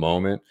just a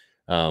moment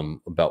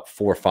about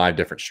 4 or 5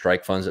 different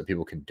strike funds that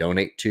people can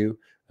donate to.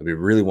 It'd be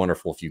really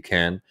wonderful if you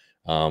can.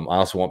 I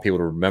also want people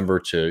to remember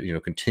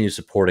to continue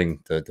supporting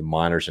the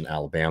miners in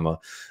Alabama.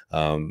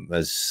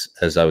 As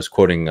I was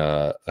quoting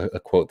a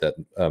quote that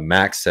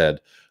Max said,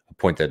 a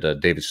point that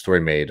David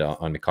Story made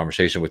on the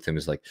conversation with him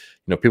is like,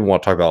 people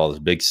want to talk about all this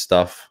big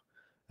stuff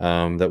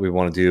that we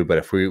want to do, but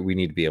if we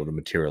need to be able to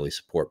materially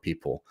support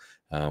people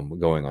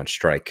going on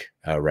strike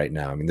right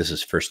now. I mean, this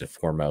is first and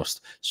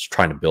foremost just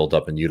trying to build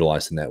up and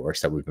utilize the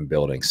networks that we've been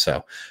building.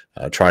 So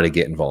try to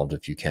get involved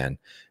if you can.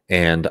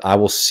 And I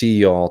will see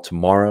y'all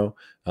tomorrow.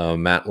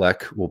 Matt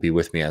Leck will be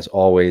with me as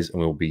always, and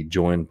we'll be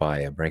joined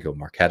by Branko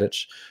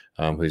Marketich,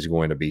 who's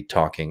going to be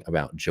talking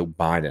about Joe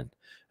Biden,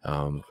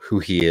 who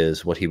he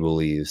is, what he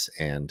believes,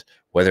 and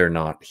whether or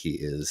not he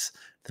is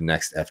the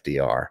next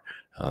FDR.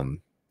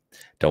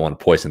 Don't want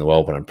to poison the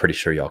well, but I'm pretty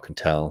sure y'all can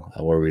tell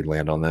where we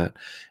land on that.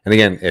 And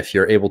again, if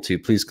you're able to,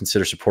 please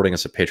consider supporting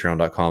us at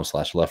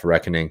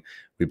patreon.com/leftreckoning.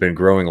 We've been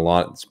growing a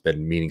lot. It's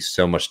been meaning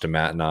so much to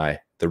Matt and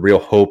I. The real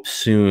hope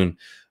soon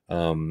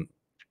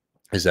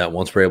is that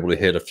once we're able to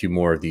hit a few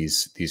more of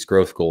these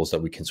growth goals,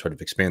 that we can sort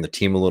of expand the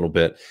team a little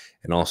bit,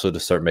 and also to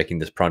start making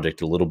this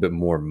project a little bit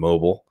more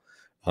mobile.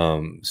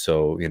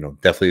 So,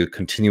 definitely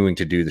continuing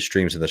to do the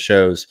streams and the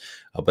shows,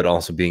 but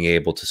also being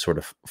able to sort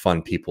of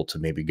fund people to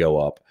maybe go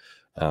up,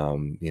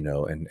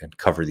 and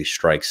cover these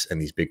strikes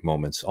and these big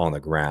moments on the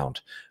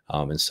ground,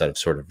 instead of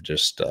sort of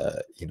just,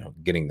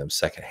 getting them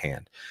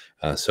secondhand.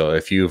 So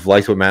if you've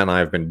liked what Matt and I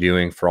have been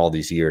doing for all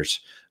these years,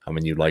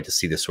 and you'd like to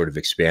see this sort of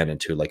expand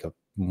into like a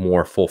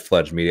more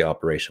full-fledged media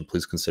operation,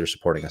 please consider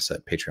supporting us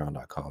at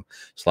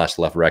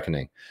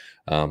patreon.com/leftreckoning.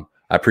 I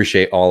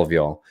appreciate all of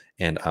y'all,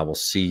 and I will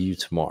see you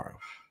tomorrow.